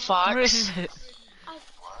tame a Where is fox? it?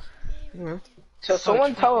 Yeah. So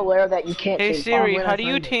someone tell Alaire that you can't Hey tame Siri, foxes. how do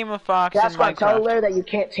you tame a fox That's in right, tell Minecraft? Alaire that you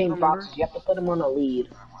can't tame foxes. You have to put them on a lead.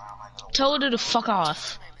 Told her to fuck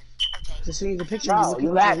off. Just send you the picture. No,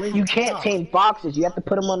 you you can't tame foxes. You have to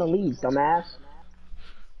put them on a lead, dumbass.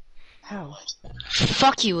 How?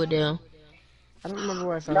 Fuck you, Adu. I don't remember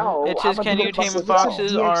where I found No. It I'm says, about to can go you fuck tame with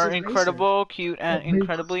foxes DX are Racer. incredible, cute, and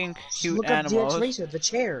incredibly it. cute Look up DX animals. Racer, the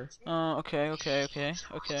chair. Okay.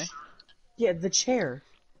 Yeah, the chair.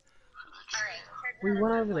 We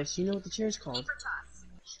went over this. You know what the chair's called?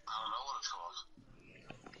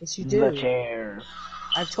 Yes, you do. The chair.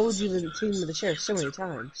 I've told you the name of the chair so many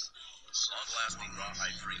times.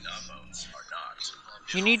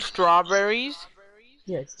 You need strawberries.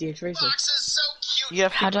 Yeah, it's DX Racer. You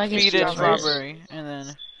have How to do I get feed it strawberries? strawberry, and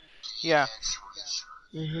then, yeah.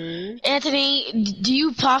 Mm-hmm. Anthony, do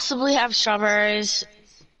you possibly have strawberries?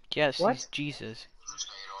 Yes, What? he's Jesus.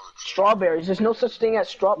 Strawberries. There's no such thing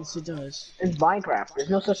as Yes, it does. in Minecraft. There's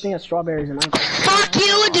no such thing as strawberries in Minecraft. Fuck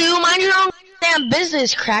you, Adu. Mind your own damn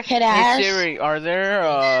business, crackhead ass. Hey Siri, are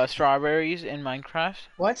there strawberries in Minecraft?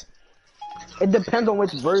 What? It depends on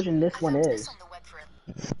which version this one is.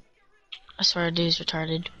 I swear, Adu's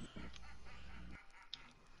retarded.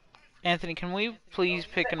 Anthony, can we please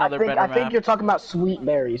pick I another think better map? you're talking about sweet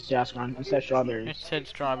berries, Jasper, instead of It strawberries. said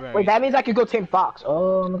strawberries. Wait, that means I could go tame fox.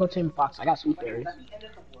 Oh, I'm gonna go tame fox. I got sweet berries.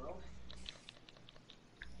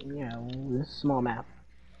 Yeah, well, this is a small map.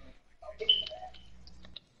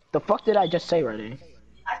 The fuck did I just say, Ready?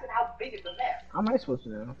 I said how big is the map? How am I supposed to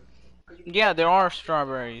know? Yeah, there are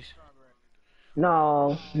strawberries.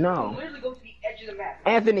 No. Literally go to the edge of the map.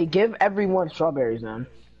 Anthony, give everyone strawberries then.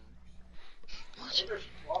 Is there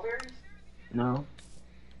strawberries? No.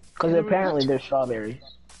 Because apparently there's strawberries.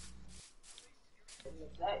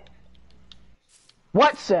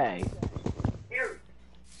 What say? Here.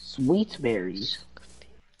 Sweet berries.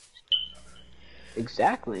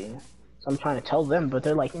 Exactly. So I'm trying to tell them, but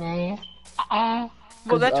they're like, nah.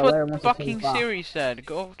 Well, that's Alaire what wants to tame fucking fox. Siri said.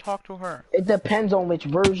 Go talk to her. It depends on which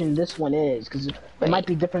version this one is, because it might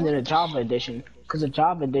be different than a Java edition. Because the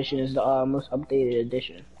Java edition is the most updated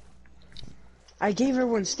edition. I gave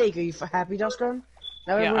everyone steak. Are you happy, Dustin?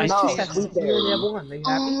 Now Yeah, everyone's I two see. steps. We only have one. Are you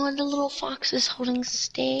happy? Oh, the little fox is holding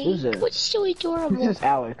steak. Who's this? What's so adorable? This is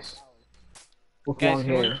Alex. With Guys, long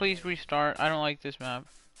can we hair. please restart? I don't like this map.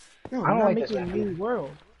 No, I don't I'm not like making a this new map.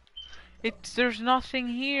 world. There's nothing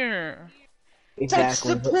here.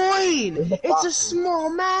 Exactly. That's the point! There's a It's a box. small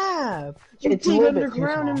map! You It's a dig little bit too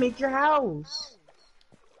underground and small. make your house.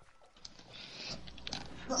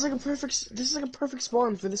 This is like a perfect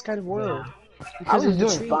spawn for this kind of world. I Because was of the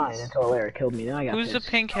doing trees. fine until Lara killed me. Then I got Who's the pissed.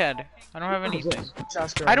 pink head? I don't have anything.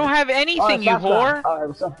 Jasker. I don't have anything, you whore! Alright,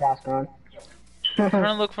 what's up, Tascon? I'm trying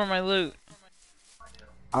to look for my loot.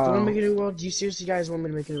 Do you want to make a new world? Do you seriously guys want me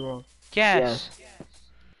to make a new world? Yes.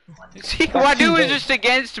 See, Wadu was just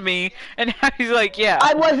against me, and now he's like, yeah.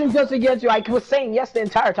 I wasn't just against you. I was saying yes the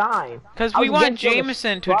entire time. Because I we was want against you on the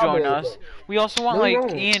Jameson to join strawberry us. thing. We also want, No, we like,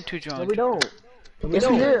 don't. Ian to No, join. we don't. No, we Yes,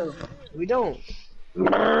 we don't. do. We don't.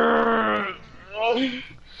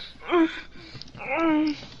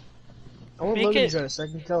 I want Make Logan it- to join us so I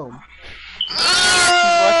can kill him.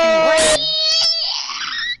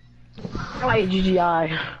 Alright,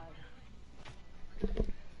 GGI.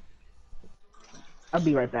 I'll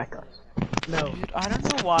be right back, guys. No. Dude, I don't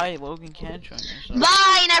know why Logan can't join us.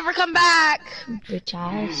 Bye, never come back! Bitch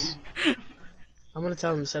ass. I'm gonna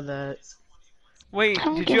tell him to say that. Wait, I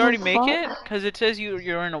don't did give you a already make fuck. it? Because it says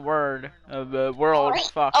you're in a world. World.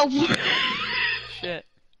 Fuck. Oh, Shit.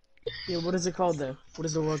 Yeah, what is it called though? What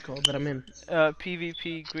is the world called that I'm in?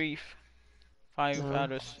 PvP grief. 5 No.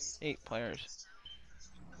 out of 8 players.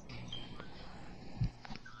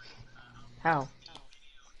 How?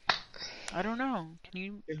 I don't know. Can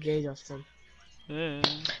you? You're gay, Justin.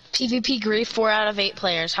 PvP grief, 4 out of 8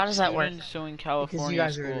 players. How does that work? Students suing California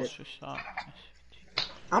guys are in schools it. to stop.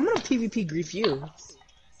 I'm gonna PvP grief you.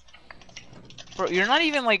 Bro, you're not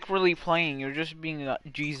even like really playing. You're just being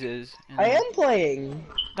Jesus. and- I am playing.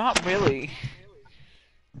 Not really.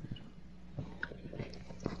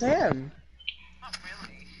 I am.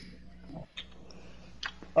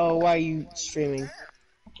 Oh, why are you streaming?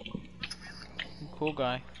 Cool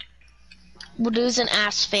guy. Wadu's an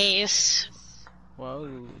ass face.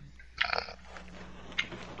 Whoa.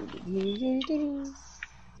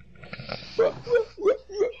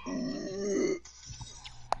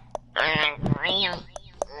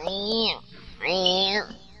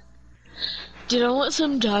 Dude, I want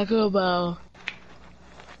some Taco Bell.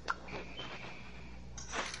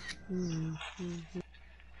 Do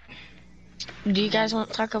you guys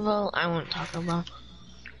want Taco Bell? I want Taco Bell.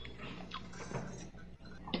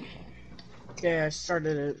 Okay, I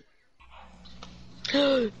started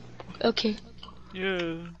it. Okay.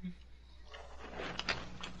 Yeah.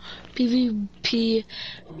 PvP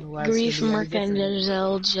Why grief it's gonna be mark any and different.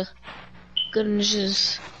 Zelda.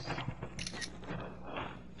 Goodness.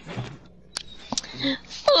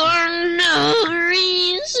 For no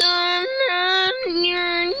reason.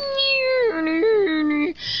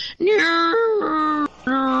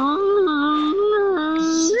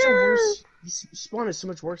 This spawn is so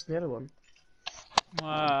much worse than the other one.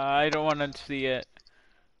 I don't want to see it.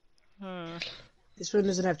 This one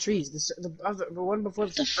doesn't have trees. The one before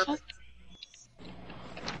this The is fuck? perfect.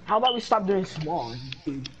 How about we stop doing small?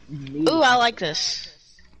 Ooh, I like this.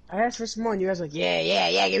 I asked for small, and you guys were like,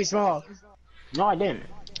 yeah, give me small. No, I didn't.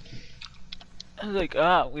 I was like,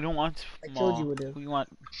 we don't want I small. told you we do. We want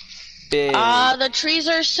big. The trees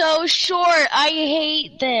are so short. I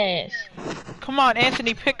hate this. Come on,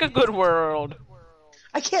 Anthony, pick a good world.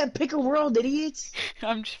 I can't pick a world, idiots.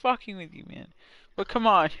 I'm just fucking with you, man. But come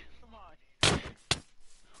on.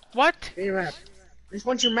 What? Give me your map. I just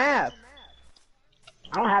want your map.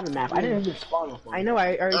 I don't have a map. I didn't even spawn with one. I know,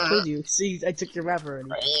 I already told you. See, I took your map already.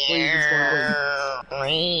 Before you even spawned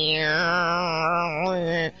in.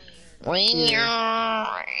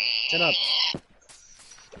 Shut up.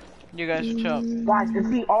 You guys are tough. Guys, if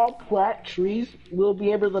we all plant trees, we'll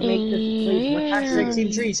be able to make this place much Hashtag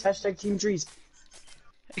team trees. Hashtag team trees.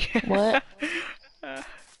 What?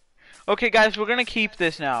 Okay, guys, we're gonna keep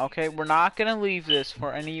this now, okay? We're not gonna leave this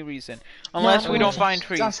for any reason. Unless we don't find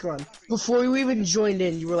trees. Joshua, before you even joined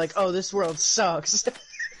in, you were like, oh, this world sucks.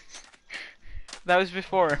 That was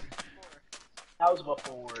before. That was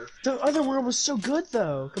before. The other world was so good,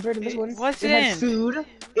 though, compared to this It one. wasn't. It had food.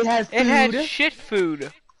 It had food. It had shit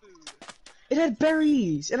food. It had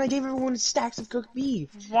berries, and I gave everyone stacks of cooked beef.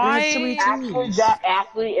 And it Why? had so many trees.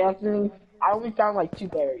 Anthony, I only found like 2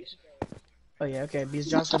 berries. Oh yeah, okay, because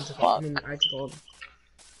Joshua took all. I mean, I took all of them.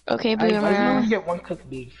 Okay, I only boomer. get 1 cooked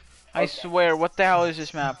beef. I swear, what the hell is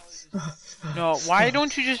this map? No, why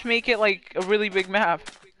don't you just make it like a really big map?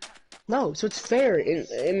 No, so it's fair.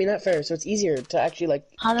 I mean, not fair. So it's easier to actually like.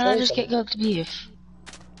 How did I kill just get someone. cooked beef?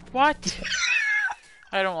 What?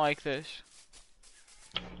 I don't like this.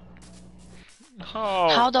 Oh.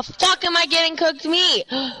 How the fuck am I getting cooked meat?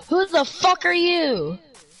 Who the fuck are you?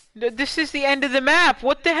 This is the end of the map.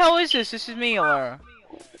 What the hell is this? This is me, Alara.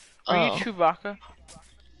 Are you Oh. Chewbacca?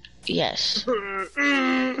 Yes.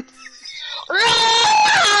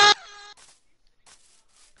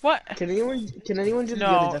 What? Can anyone just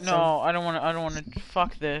go No, to that no, I don't wanna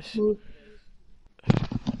fuck this.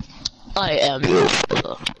 I am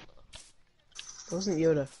Yoda. That wasn't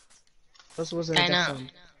Yoda. That wasn't a I death know.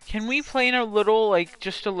 zone. Can we play in a little, like,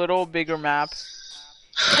 just a little bigger map?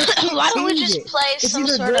 Why don't we Change just it. play It's some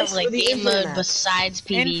either sort this of or like the game infinite mode map. besides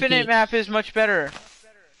PvP? Infinite map is much better.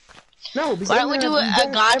 No, because Why don't we do Infinite a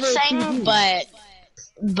don't God ever thing, PvP.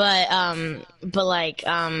 but like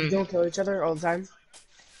You don't kill each other all the time.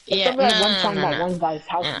 yeah, Except no, for that one no, time no, that no. one guy's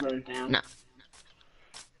house No. burned down. No.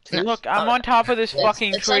 Look, I'm on top of this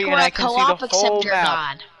fucking It's tree like and we're I a can see co-op the except whole you're map.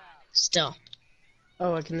 God. Still,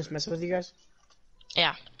 Oh, I can just mess with you guys.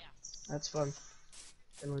 yeah. That's fun.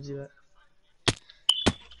 And we'll do that.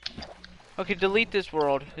 Okay, delete this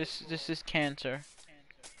world. This is cancer.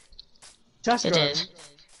 Just It is.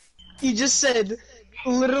 You just said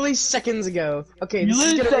literally seconds ago. Okay, this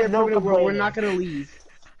is You gonna be a said no permanent world. We're complaining. not gonna leave.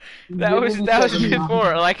 That was Literally said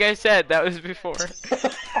before. Like I said, that was before.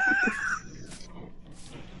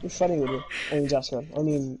 You're funny with it. I mean, Joshua. I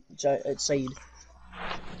mean, Saeed.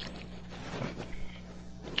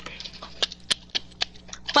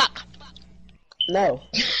 Fuck. No.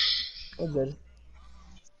 We're good.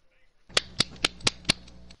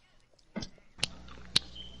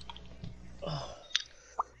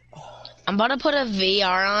 I'm about to put a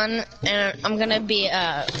VR on, and I'm gonna be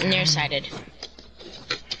nearsighted.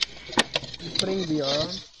 You're putting VR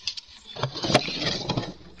on?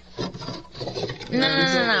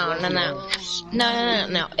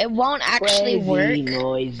 No. It won't actually work.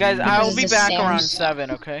 Guys, I'll Because be the back Sims- around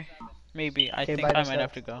 7, okay? Maybe. I Okay, think bye, I Jessica. might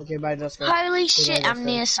have to go. Okay, bye, Jessica. Holy shit, I'm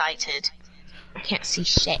nearsighted. Can't see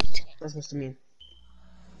shit. That's supposed to mean.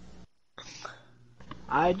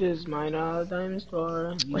 I just might not diamond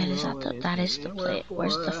store. Wait, is that is the plate.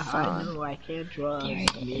 Where's the I phone? know I can't trust There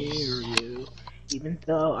it you, even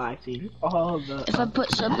though I've seen all the. If I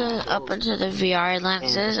put something up into the VR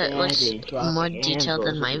lenses, it looks more detailed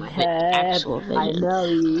than my actual I vision. know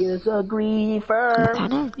he is a griefer.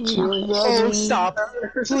 Kinda, He is yeah. a Oh, stop.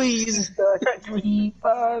 griefer. Please.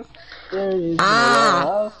 Griefer. There is no Ah.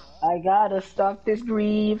 love. I gotta stop this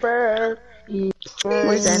griefer.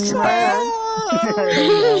 Where's Is that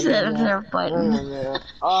their button?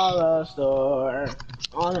 All a store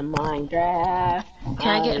on a Minecraft. Can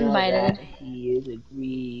I get know invited? that He is a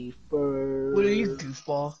griefer. What are you,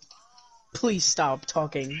 goofball? Please stop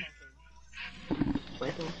talking.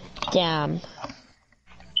 Damn.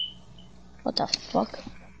 What the fuck?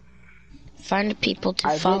 Find people to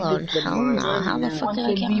I've follow. been to Hell no. How the fuck did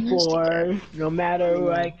I get on Instagram? before? No matter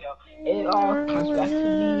where I go, it all comes back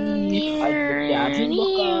to me. I just got to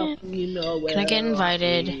look up, you know where Can I get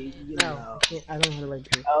invited? No, I don't know how to write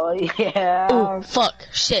you. Oh yeah. Oh, fuck.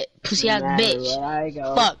 Shit. Pussy ass No matter bitch. where I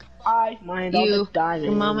go, Fuck. I mind all You, the diamonds.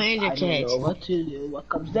 your mama and your I kids. don't know what to do. What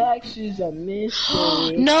comes next is a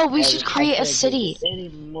mystery. No, we I should wish create I a could city. do this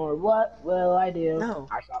anymore. What will I do? No.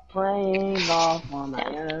 I stop playing off on my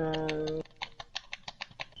own.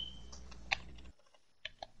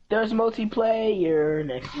 There's multiplayer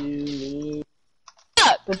next to me.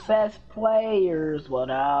 The best players,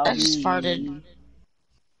 what I'll I just be. farted.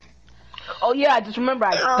 Oh yeah, I just remember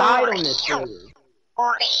I died on this server.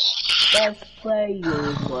 Best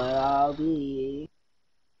players, what I'll be.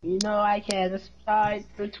 You know I can't decide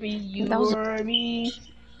between you That was or me.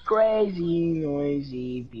 Crazy,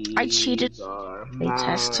 noisy bees I cheated are a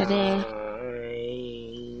test today.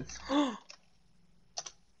 mine.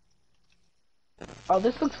 Oh,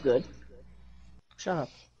 this looks good. Shut up.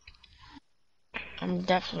 I'm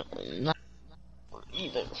definitely not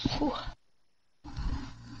either. Whew.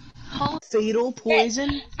 Fatal poison?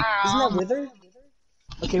 Isn't that wither?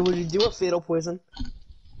 Okay, would you do it? Fatal poison.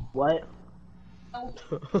 What?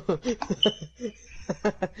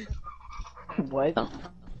 What?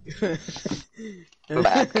 I'm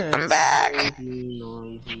back. I'm back. Crazy,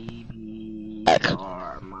 noisy bees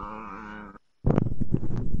are mine.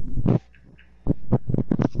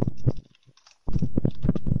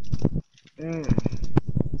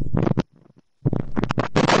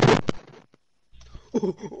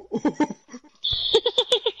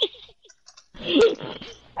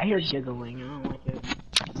 I hear giggling. I don't like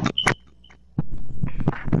it.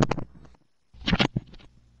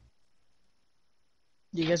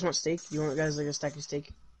 Do you guys want steak? Do you want guys like a stack of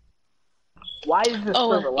steak? Why is this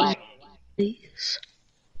Oh, server lagging? please.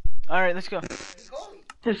 Alright, let's go.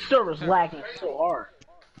 This server's lagging so hard.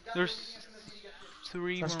 There's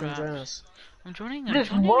 3 more Trust me, join maps. us. I'm joining.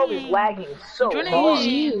 This world is lagging so joining hard. Who's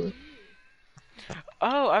you?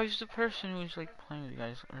 Oh, I was the person who was like playing with you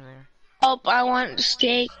guys earlier. Help, I want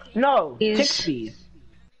steak. No, Is- tick speed.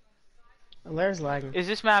 Larry's lagging. Is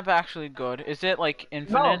this map actually good? Is it like No,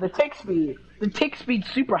 infinite? the tick speed. The tick speed's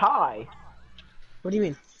super high. What do you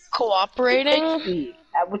mean? Tick Cooperating? speed.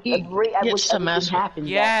 At which the rate at Get which some everything ass- happens.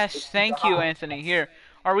 Yes, it's thank super you, high. Anthony. Here,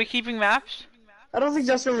 are we keeping maps? I don't think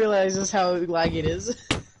Justin realizes how laggy it is.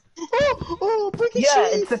 oh, Bricky Yeah,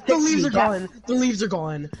 cheese! it's the The tick leaves speed, are gone. The leaves are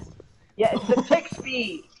gone. Yeah, it's the tick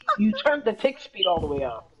speed. You turned the tick speed all the way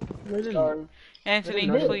up. No, I didn't. Darn. Anthony,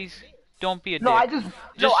 Really? please don't be a No, dick.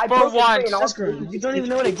 no, I for broke the once. train. Oscar, you don't even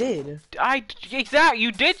know what I did. Exactly.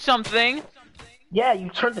 You did something. Yeah, you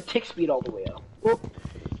turned the tick speed all the way up.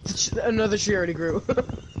 Another tree already grew.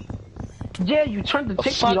 Yeah, you turned the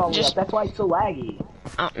tick fuck, speed all the way just- up. That's why it's so laggy.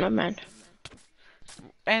 Oh, never mind.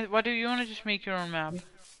 And why do you want to just make your own map? I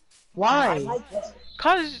Why? like this.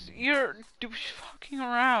 Cause you're fucking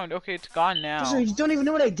around. Okay, it's gone now. Justin, you don't even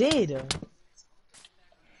know what I did.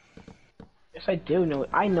 Yes, I do know.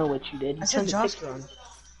 I know what you did. You I said turned the tick Joskron. speed.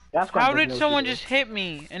 That's why How I did know what someone you just hit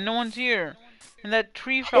me and no one's here? And that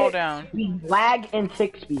tree fell down. did. Lag and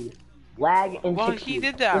tick speed. Lag and Well, tick he speed.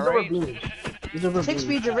 did that, These are right? ravines. These are Tick ravines.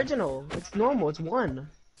 speed's original. It's normal. It's 1.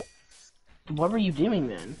 What were you doing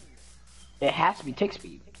then? It has to be tick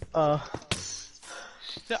speed.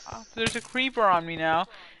 Stop. There's a creeper on me now.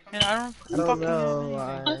 And I don't I don't fucking know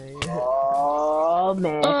why. Oh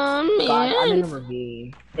man. God, I'm Man. in a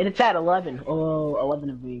ravine. And it's at 11. Oh, 11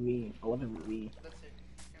 of ravine. 11 ravine.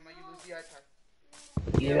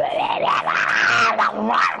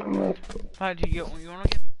 How do you wanna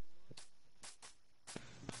get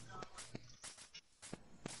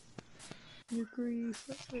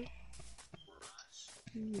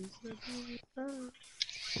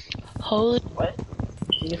Holy What?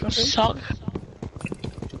 You get something? suck.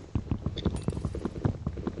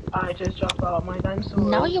 I just dropped out my dinosaur.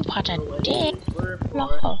 Now you put a dick. No.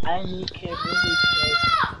 I need kids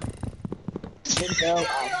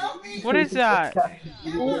What is that?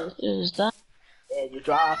 What is that? And you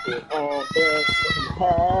drop it, and there's my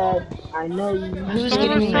head. I know you. Who's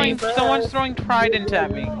getting Someone's throwing trident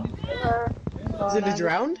at me. Is it a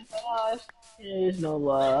drowned? There's no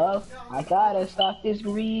love. I gotta stop this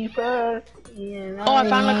reaper. Oh, I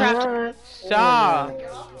found the craft.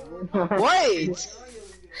 Stop. Wait!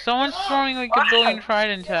 Someone's throwing like a billion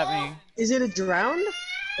tridents at me. Is it a drowned?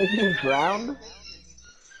 Is it drowned?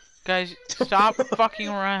 Guys, stop fucking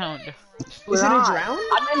around. Is it a drowned?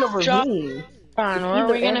 I'm in a ravine. Fine, where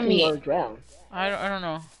are we gonna Anthony or meet? drowned. I don't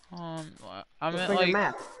know. I'm Looks at like a like.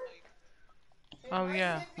 map. Oh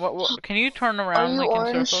yeah. What? Can you turn around you like in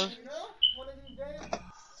orange? circles?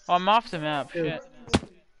 Oh, I'm off the map. Shit.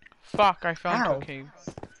 Fuck! I found Ow. a cave.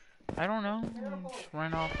 I don't know. Just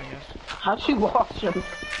ran off, I guess. How'd you lost your?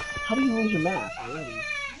 How do you lose your map already?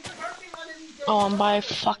 Oh, I'm by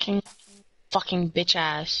fucking bitch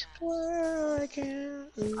ass.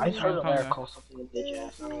 I just heard a Okay. lyric call something a bitch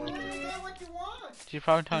ass. I don't like it. She's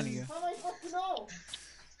probably telling you.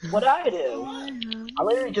 What did I do? I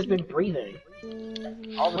literally just been breathing.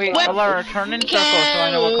 All the Wait, time. Alara, turn in circles so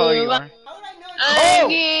I know what color you are.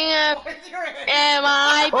 Hanging up in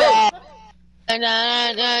my bed.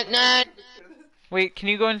 Na, na, na. Wait, can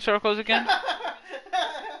you go in circles again?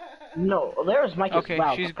 No, Alara's mic is Okay,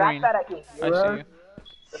 loud. she's The fact green. that I can I hear see her, you.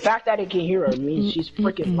 the fact that I can hear her means she's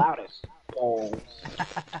freaking loudest. Balls.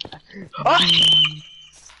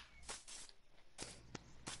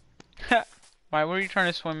 Why were you trying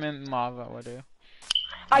to swim in lava? What do?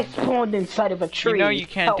 I spawned inside of a tree. You know you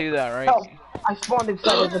can't Help. do that, right? Help. I spawned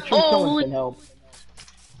inside of a tree. Someone can help.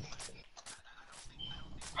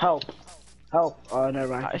 Help. Help. Oh,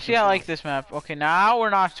 never mind. See, I like this map. Okay, now we're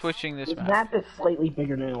not switching this This map. map is slightly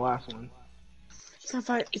bigger than the last one. It's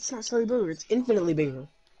not slightly bigger. It's infinitely bigger.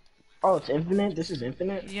 Oh, it's infinite? This is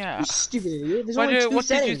infinite? Yeah. You stupid idiot. There's What, only 2 what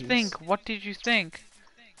did you settings. think? What did you think?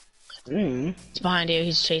 He's behind you.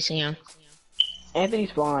 He's chasing you.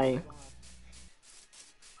 Anthony's flying.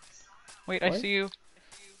 Wait, I see you.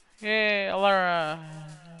 Yay, Alara.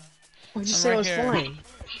 Why'd you I'm say right I was here. flying?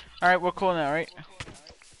 Alright, we're cool now, right?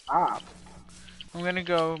 Ah. I'm gonna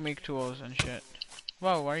go make tools and shit.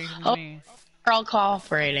 Whoa, why are you hitting Oh. me? We're all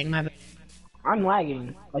cooperating. My bad. I'm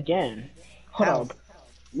lagging. Again. Hold Ow. up.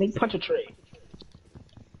 Make punch a tree.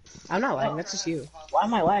 I'm not lagging. That's just you. Why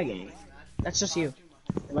am I lagging? That's just you.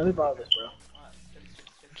 Let me borrow this, bro.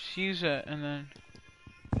 Just use it and then.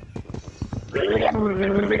 Okay,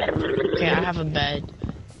 I have a bed.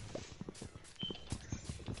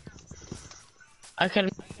 I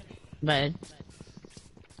could bed.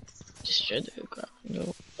 Destroy the crafting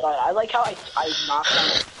I like how I knocked down.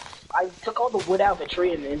 I took all the wood out of the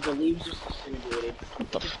tree and then the leaves just disintegrated.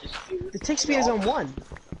 The tick speed is on 1.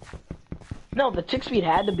 No, the tick speed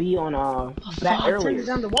had to be on that I turned earlier. it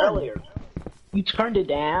down to 1. Earlier. You turned it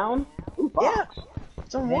down? Ooh, Yeah, Fox.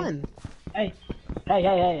 it's on 1. Hey.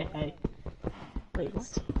 Wait,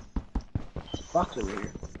 what? Fox over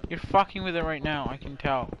here. You're fucking with it right now, I can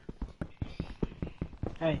tell.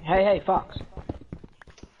 Hey, Fox.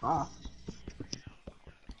 Fox.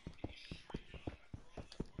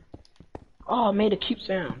 Oh, it made a cute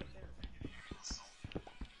sound.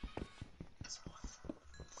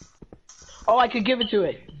 Oh, I could give it to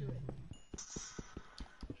it.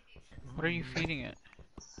 What are you feeding it?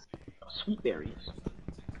 Sweet berries.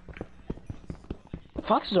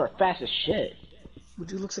 Foxes are fast as shit.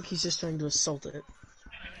 Dude looks like he's just trying to assault it.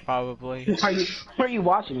 Probably. Where are you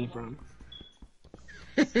watching me from?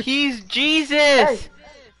 He's Jesus! Hey.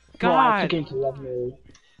 Bro, I took God! him to love me.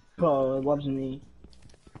 Bro, it loves me.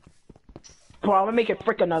 Bro, I'm gonna make it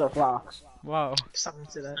frick another fox. Whoa. Stop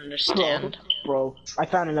to that. Understand. Bro, I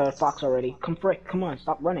found another fox already. Come frick, come on,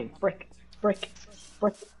 stop running. Frick. Come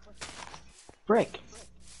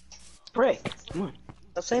on.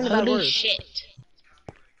 Stop saying the bad Holy word. shit.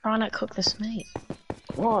 Why not cook this meat?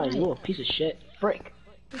 Come on, you little piece of shit. Frick.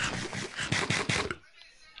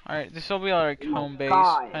 Alright, this will be our like, home base,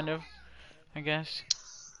 God. kind of. I guess.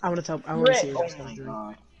 I want to see Frick. what you guys Oh gonna my do.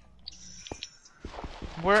 god.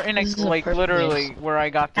 We're in a, This is a like, perfect literally, place. where I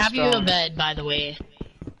got the Have you stone. a bed, by the way?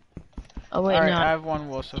 Oh wait, Alright, no. I have one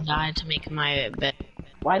wool so I died to make my bed.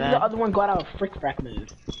 Why did the other one go out of frick frack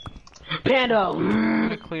mode? Panda! I'm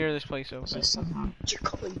gonna clear this place open. What you're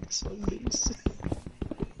calling this one base?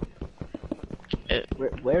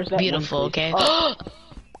 Where's that Beautiful, one okay? place? Oh,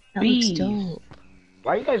 That bees. looks dope.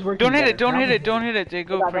 Why are you guys working Don't hit it, together? don't hit it, don't hit it, they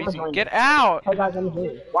go Hey, guys, I'm crazy. behind Get you. out! Hey guys, I'm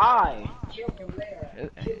here. Why?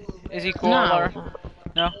 Is he cool, No. Laura?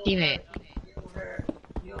 No? Teammate.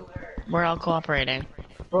 We're all cooperating.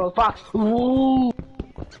 Bro, Fox. Ooh.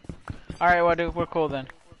 Alright, well, dude, we're cool then.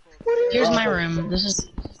 Here's my room. This is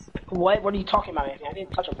What? What are you talking about, Anthony? I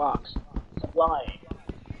didn't touch a fox. Why?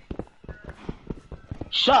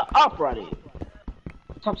 Shut up, Ruddy.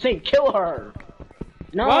 Stop saying kill her.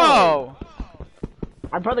 No. Whoa!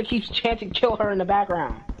 My brother keeps chanting kill her in the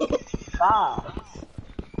background. Stop.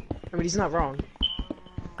 I mean, he's not wrong.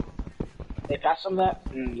 They pass some of that?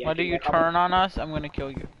 Yeah, Why do keep you that covered. turn on us? I'm gonna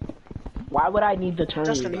kill you. Why would I need to turn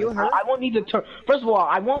Justin, you are you guys? hurt? I won't need to turn. First of all,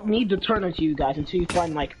 I won't need to turn into you guys until you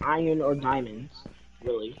find like iron or diamonds.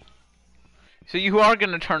 Really? So you are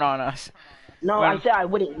gonna turn on us. No, When- I said I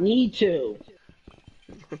wouldn't need to.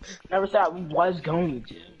 Never said I was going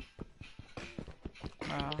to.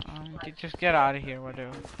 Just get out of here, what do?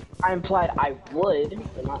 I implied I would,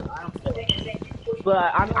 but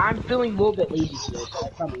but I'm feeling a little bit lazy today, so I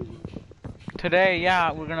probably would. Today,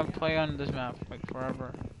 yeah, we're gonna play on this map, like,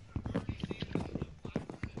 forever.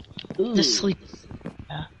 Ooh. the sleep.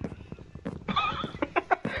 Why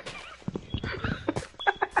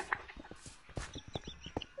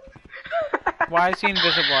Why is he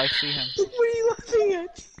invisible? I see him. What are you laughing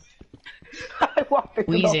at? I walked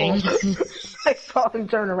into the Wheezing. hole. I saw him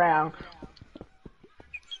turn around.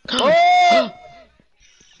 Oh!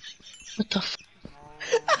 What the f-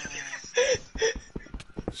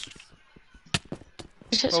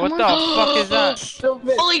 Is it Well, what someone? the fuck is that?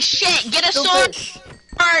 Silverfish, Holy shit! Get a sword!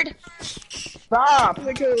 Hard! stop!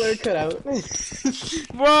 I got a cut out.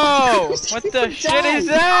 Whoa! What the shit is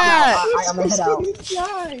that? I'm gonna head out.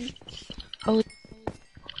 Holy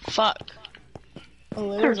fuck.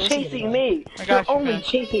 Oh, They're chasing me. I They're got you, only man.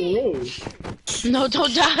 chasing me. No,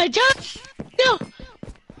 don't die! Don't! No!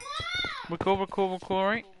 We're cool,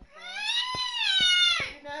 right?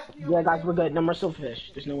 Yeah, guys, we're good. No more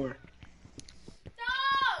silverfish. There's no more.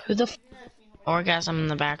 Who the f- Orgasm in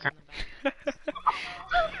the background.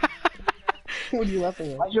 What are you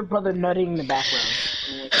laughing at? Why's your brother nutting in the background?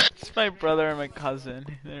 It's my brother and my cousin.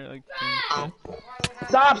 They're like doing shit.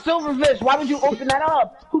 Stop, silverfish! Why would you open that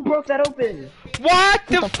up? Who broke that open? What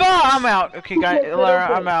the fuck? I'm out. Okay, Who guys, broke that Lara,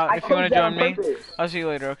 open? I'm out. I If you wanna closed that join on me, purpose. I'll see you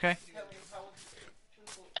later, okay?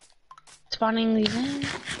 Spawning these in?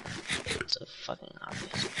 It's so fucking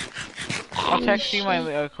obvious. I'll text you my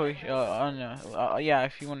yeah,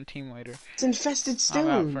 if you want a team later. It's infested I'm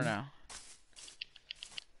out stone. for now.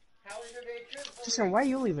 Justin, why are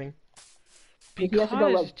you leaving? He has to go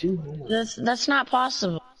Because like 2 minutes. That's not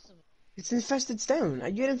possible. It's infested stone.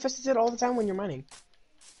 You get infested stone all the time when you're mining.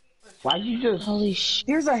 Why'd you just... Holy sh-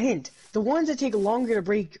 Here's a hint. The ones that take longer to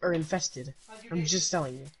break are infested. I'm just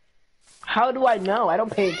telling you. How do I know? I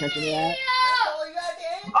don't pay attention to that.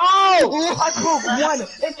 Oh! I broke one!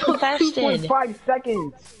 It took Fasted. 2.5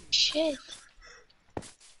 seconds! Shit.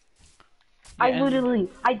 I literally,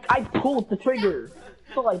 I pulled the trigger.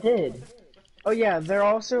 That's all I did. Oh yeah, they're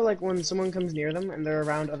also like when someone comes near them and they're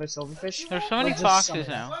around other silverfish. There's so many like, just foxes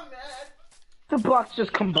summon. now. The block's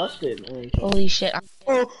just combusted. Like, Holy shit.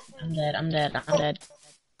 Oh, I'm dead. I'm dead. I'm dead.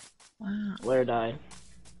 Wow. Blair died.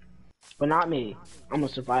 But not me. I'm a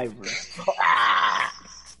survivor.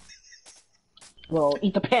 Bro,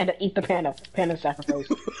 eat the panda, eat the panda. Panda sacrifice.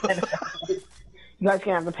 Panda sacrifice. You guys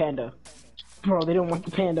can have the panda. Bro, they don't want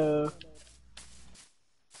the panda.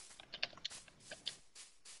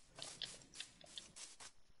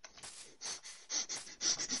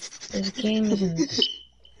 This game isn't.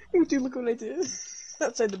 oh, dude, look what I did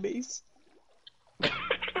outside the base. I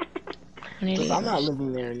need to get I'm not my-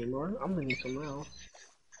 living there anymore. I'm living somewhere else.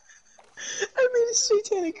 I made a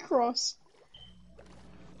satanic cross.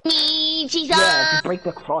 Me, Jesus! Yeah, if you break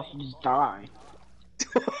the cross, you just die.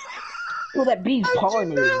 Well, that bee's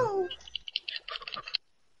pollinating.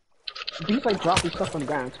 Bees like dropping stuff on the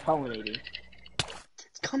ground. It's pollinating.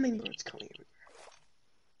 It's coming, bro. It's coming.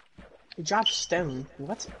 It dropped stone.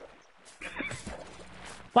 What?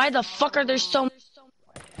 Why the fuck are there so many?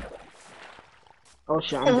 Oh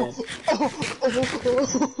shit, I'm dead.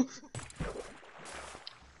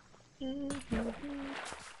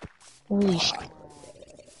 Holy shit.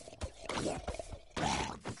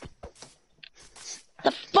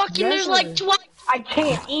 The fucking, there's like 12. I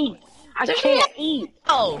can't eat. I There's can't eat.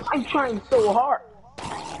 Oh! I'm trying so hard.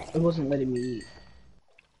 It wasn't letting me eat.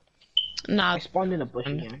 I Nah, spawned in a bush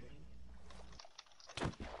again.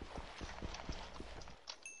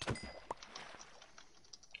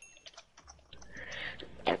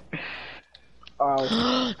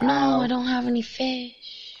 Oh, no, ow. I don't have any fish.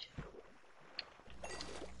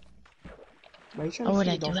 Why are you trying Oh, to wait,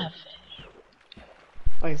 I feed do dolphin? have fish.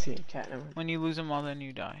 Oh, I see a cat. Never mind. When you lose them all, then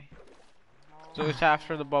you die. So it's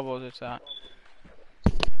after the bubbles, it's that.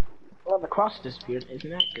 Well, the cross disappeared. Isn't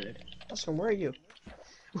that good? Dustin, where are you?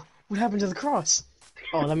 What happened to the cross?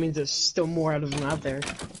 Oh, that means there's still more out of them out there.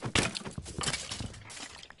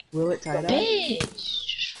 Will it tie it up? Bitch!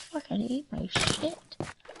 Just fucking eat my shit.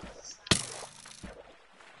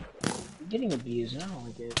 I'm getting abused. I don't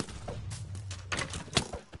like it.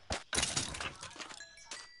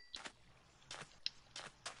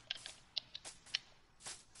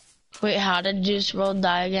 Wait, how did Juice WRLD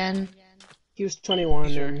die again? He was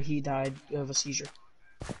 21 Sure. and he died of a seizure.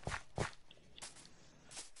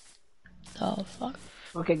 The fuck?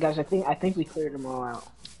 Okay, guys, I think we cleared them all out.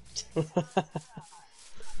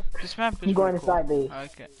 This map is I'm going pretty cool. inside base. I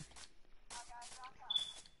like it.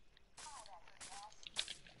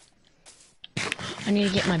 I need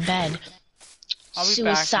to get my bed. I'll be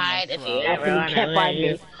Suicide back if in you like ever Actually, you wanna can't find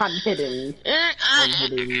leave. me. I'm hidden. I'm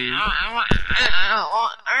hidden.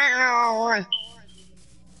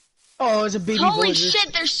 Oh, it's a baby Holy villager.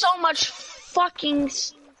 shit, there's so much fucking...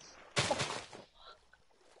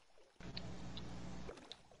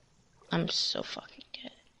 I'm so fucking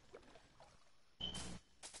dead.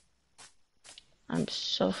 I'm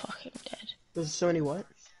so fucking dead. There's so many what?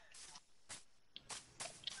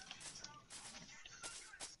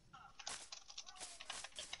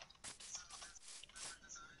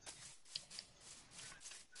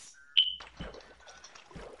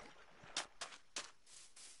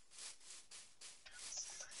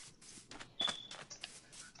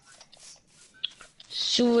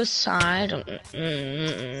 Suicide.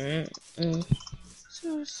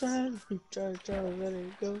 Suicide. Try to let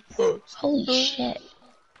it go. Holy shit.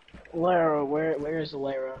 Lara, where is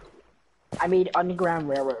Lara? I made Underground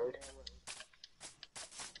Railroad.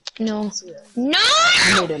 No. No!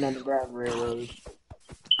 I made an Underground Railroad.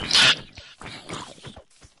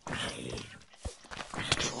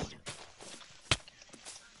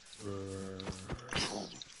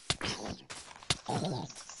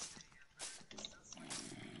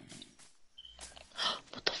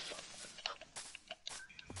 What the fuck?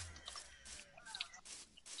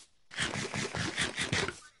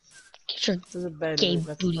 Get your This is a bed. Gay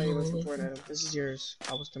That's booty probably the most hole. important item. This is yours.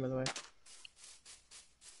 Cobblestone, by the way.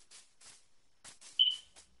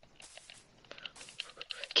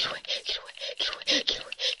 Get away, get away, get away, get away, get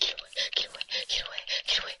away, get away, get away,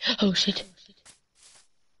 get away. Oh shit.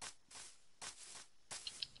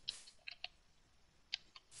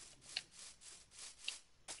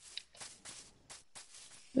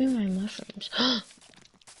 Where are my mushrooms?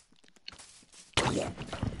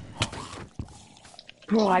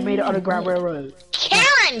 Bro, I made an Underground Railroad.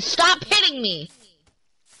 Karen, stop hitting me!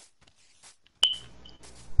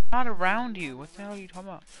 Not around you. What the hell are you talking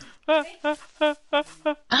about?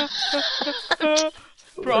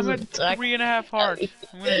 Bro, I'm at 3.5 hearts.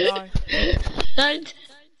 I'm gonna die.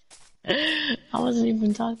 I wasn't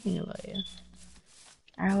even talking about you.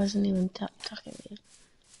 I wasn't even talking to you.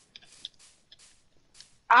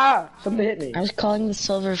 Ah! Something hit me. I was calling the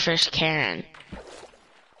silverfish Karen.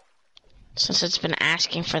 Since it's been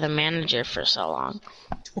asking for the manager for so long.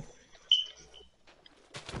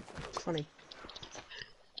 Funny.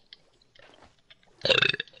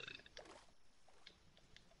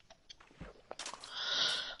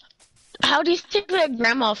 How do you think that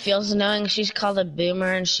grandma feels knowing she's called a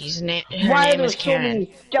boomer and her Why are name there is so Karen?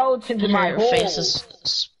 many skeletons in And my her hole? face is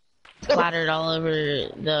splattered all over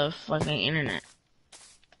the fucking internet.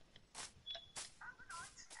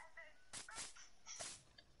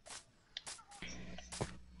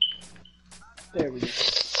 There we go.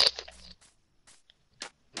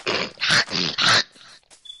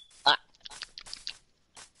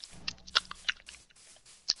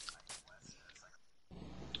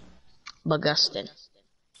 Bagustin.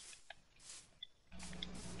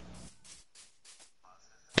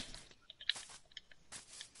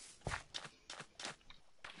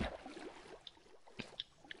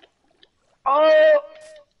 Oh!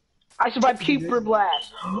 I survived Keeper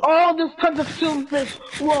Blast. Oh, there's tons of silverfish.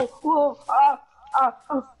 Whoa, whoa,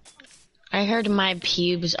 I heard my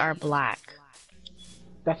pubes are black.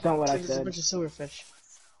 That's not what I There's a said. bunch of silverfish.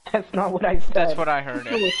 That's not what I said. That's what I heard.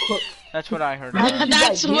 That's what I heard. How did you That's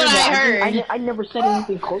guys hear what that? I heard. I never said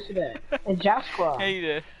anything close to that. And Jasper. Yeah, you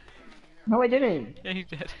did. No, I didn't. Yeah, you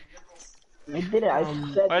did. I didn't.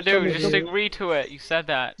 I said. Why, dude, just agree to it. You said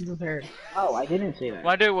that. Be prepared. Oh, I didn't say that.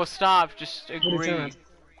 Why, dude, we'll stop. Just What agree. is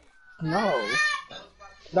No.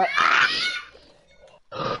 That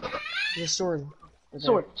The sword.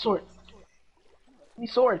 sword. Give me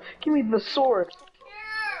sword. Give me the sword.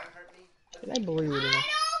 I believe it.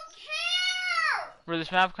 Bro,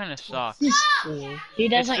 this map kind of sucks. He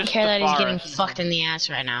doesn't just care the that he's getting forest. fucked in the ass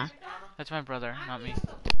right now. That's my brother, not me.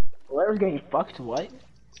 Larry's getting fucked. What?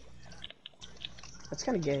 That's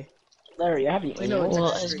kind of gay. Larry, I have you. Wait, no, it's Well,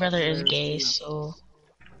 actually his straight brother is to gay, female. so...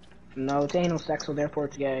 No, it's anal sex, so therefore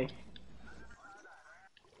it's gay.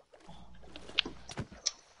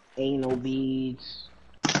 Anal beads.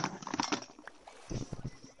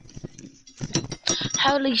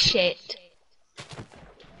 Holy shit.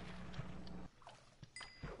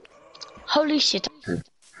 Holy shit.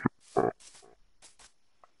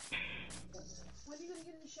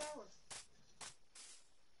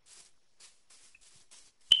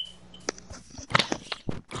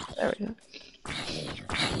 There we go.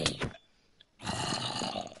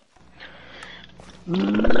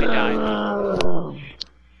 I died.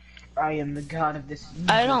 I am the god of this universe.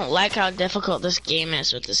 I don't like how difficult this game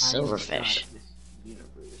is with this I am the god silverfish. of this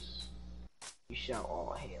universe. You shall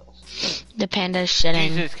all hail. The panda's shitting.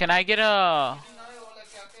 Jesus, can I get a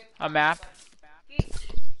map?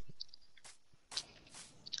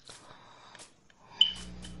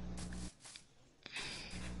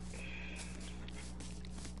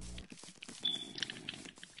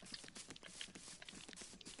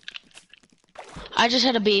 I just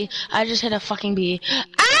hit a bee. I just hit a fucking bee.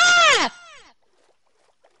 Ah!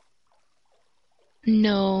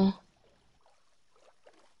 No.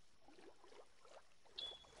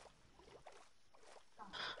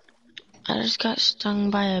 I just got stung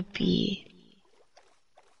by a bee.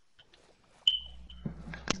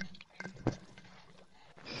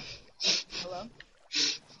 Hello?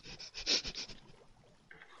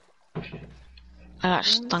 I got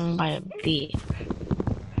stung by a bee.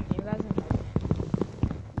 You guys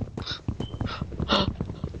are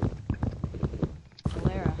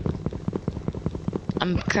Lara.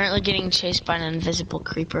 I'm currently getting chased by an invisible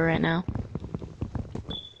creeper right now.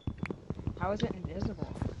 How is it invisible?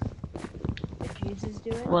 Did Jesus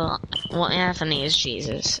do it? Well, Anthony is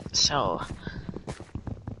Jesus, so...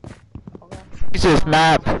 Oh, that's- Jesus,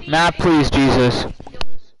 map, please, Jesus.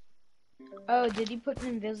 Oh, did you put an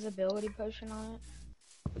invisibility potion on it?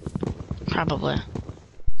 Probably.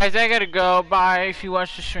 Guys, I gotta go. Bye. If you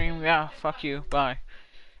watch the stream, yeah, fuck you. Bye.